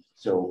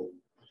 so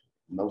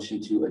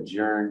motion to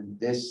adjourn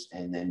this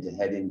and then to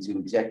head into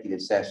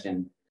executive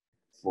session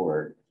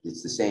for,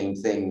 it's the same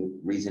thing.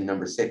 Reason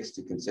number 6,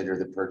 to consider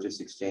the purchase,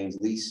 exchange,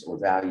 lease, or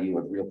value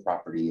of real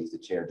property if the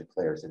chair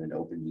declares that an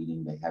open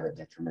meeting may have a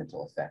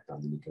detrimental effect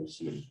on the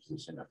negotiating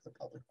position of the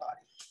public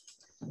body.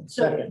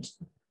 Second.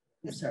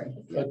 I'm sorry.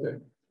 Okay.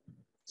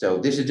 So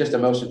this is just a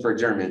motion for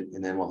adjournment,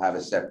 and then we'll have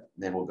a step.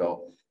 Then we'll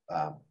go.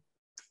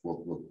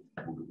 We'll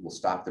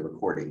stop the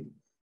recording,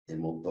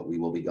 and but we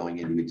will be going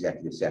into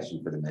executive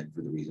session for the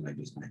reason I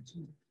just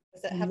mentioned.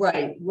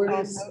 Right. We're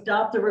going to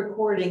stop the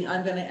recording.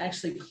 I'm going to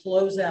actually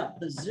close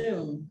out the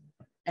Zoom,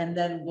 and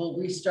then we'll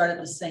restart at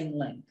the same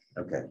link.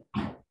 Okay.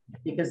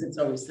 Because it's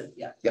always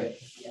yeah. Yep.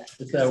 Yeah.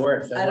 If that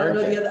works. I don't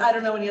know the other. I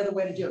don't know any other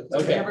way to do it. Okay.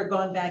 We've never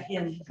gone back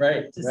in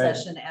Right. to Right.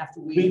 session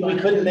after We gone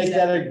couldn't into make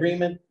that executive.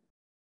 agreement.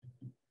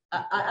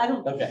 I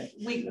don't. Okay.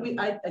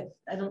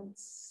 I don't.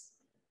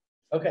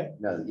 Okay.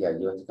 No. Yeah.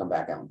 You have to come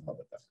back out in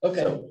public. Though.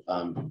 Okay. So,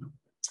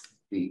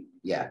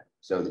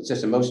 So it's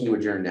just a motion to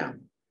adjourn now.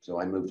 So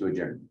I move to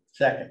adjourn.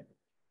 Second.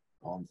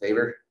 All in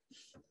favor?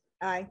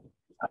 Aye.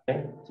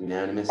 It's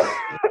unanimous.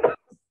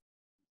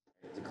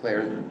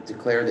 Declare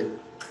the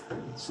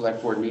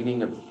select board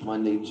meeting of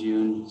Monday,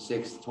 June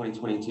 6th,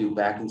 2022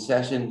 back in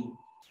session.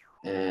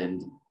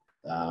 And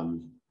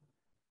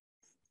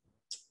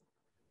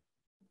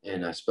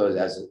I suppose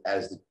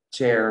as the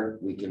chair,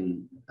 we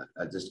can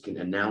just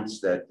announce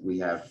that we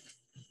have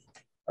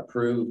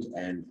approved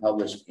and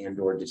published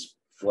and/or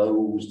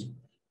disclosed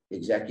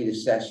executive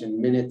session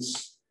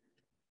minutes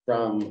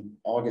from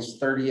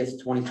August 30th,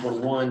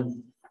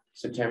 2021,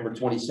 September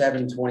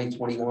 27,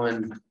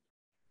 2021,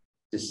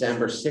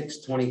 December 6,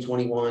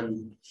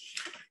 2021,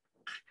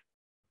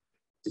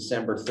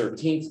 December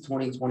 13th,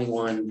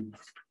 2021,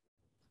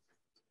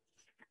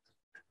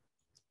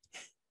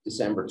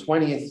 December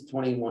 20th,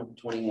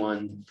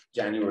 2021,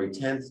 January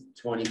 10th,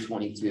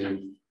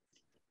 2022,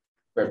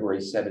 February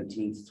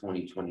 17th,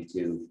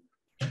 2022,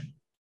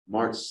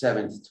 March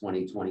 7th,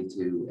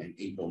 2022, and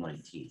April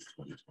 19th,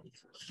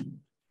 2022.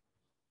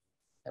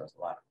 That was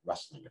a lot of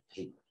rustling of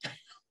paper.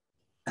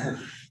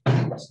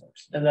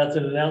 And that's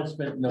an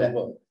announcement, no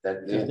vote.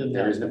 That Just an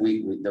there is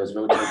those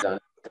votes are done.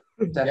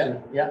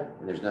 Session, Yeah.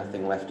 and there's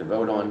nothing left to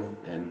vote on,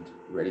 and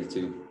ready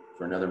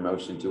for another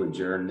motion to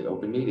adjourn the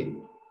open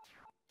meeting.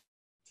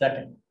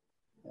 Second.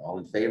 All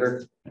in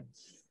favor?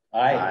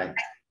 Aye.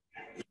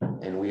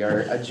 And we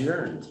are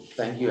adjourned.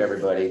 Thank you,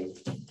 everybody.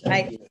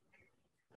 Aye.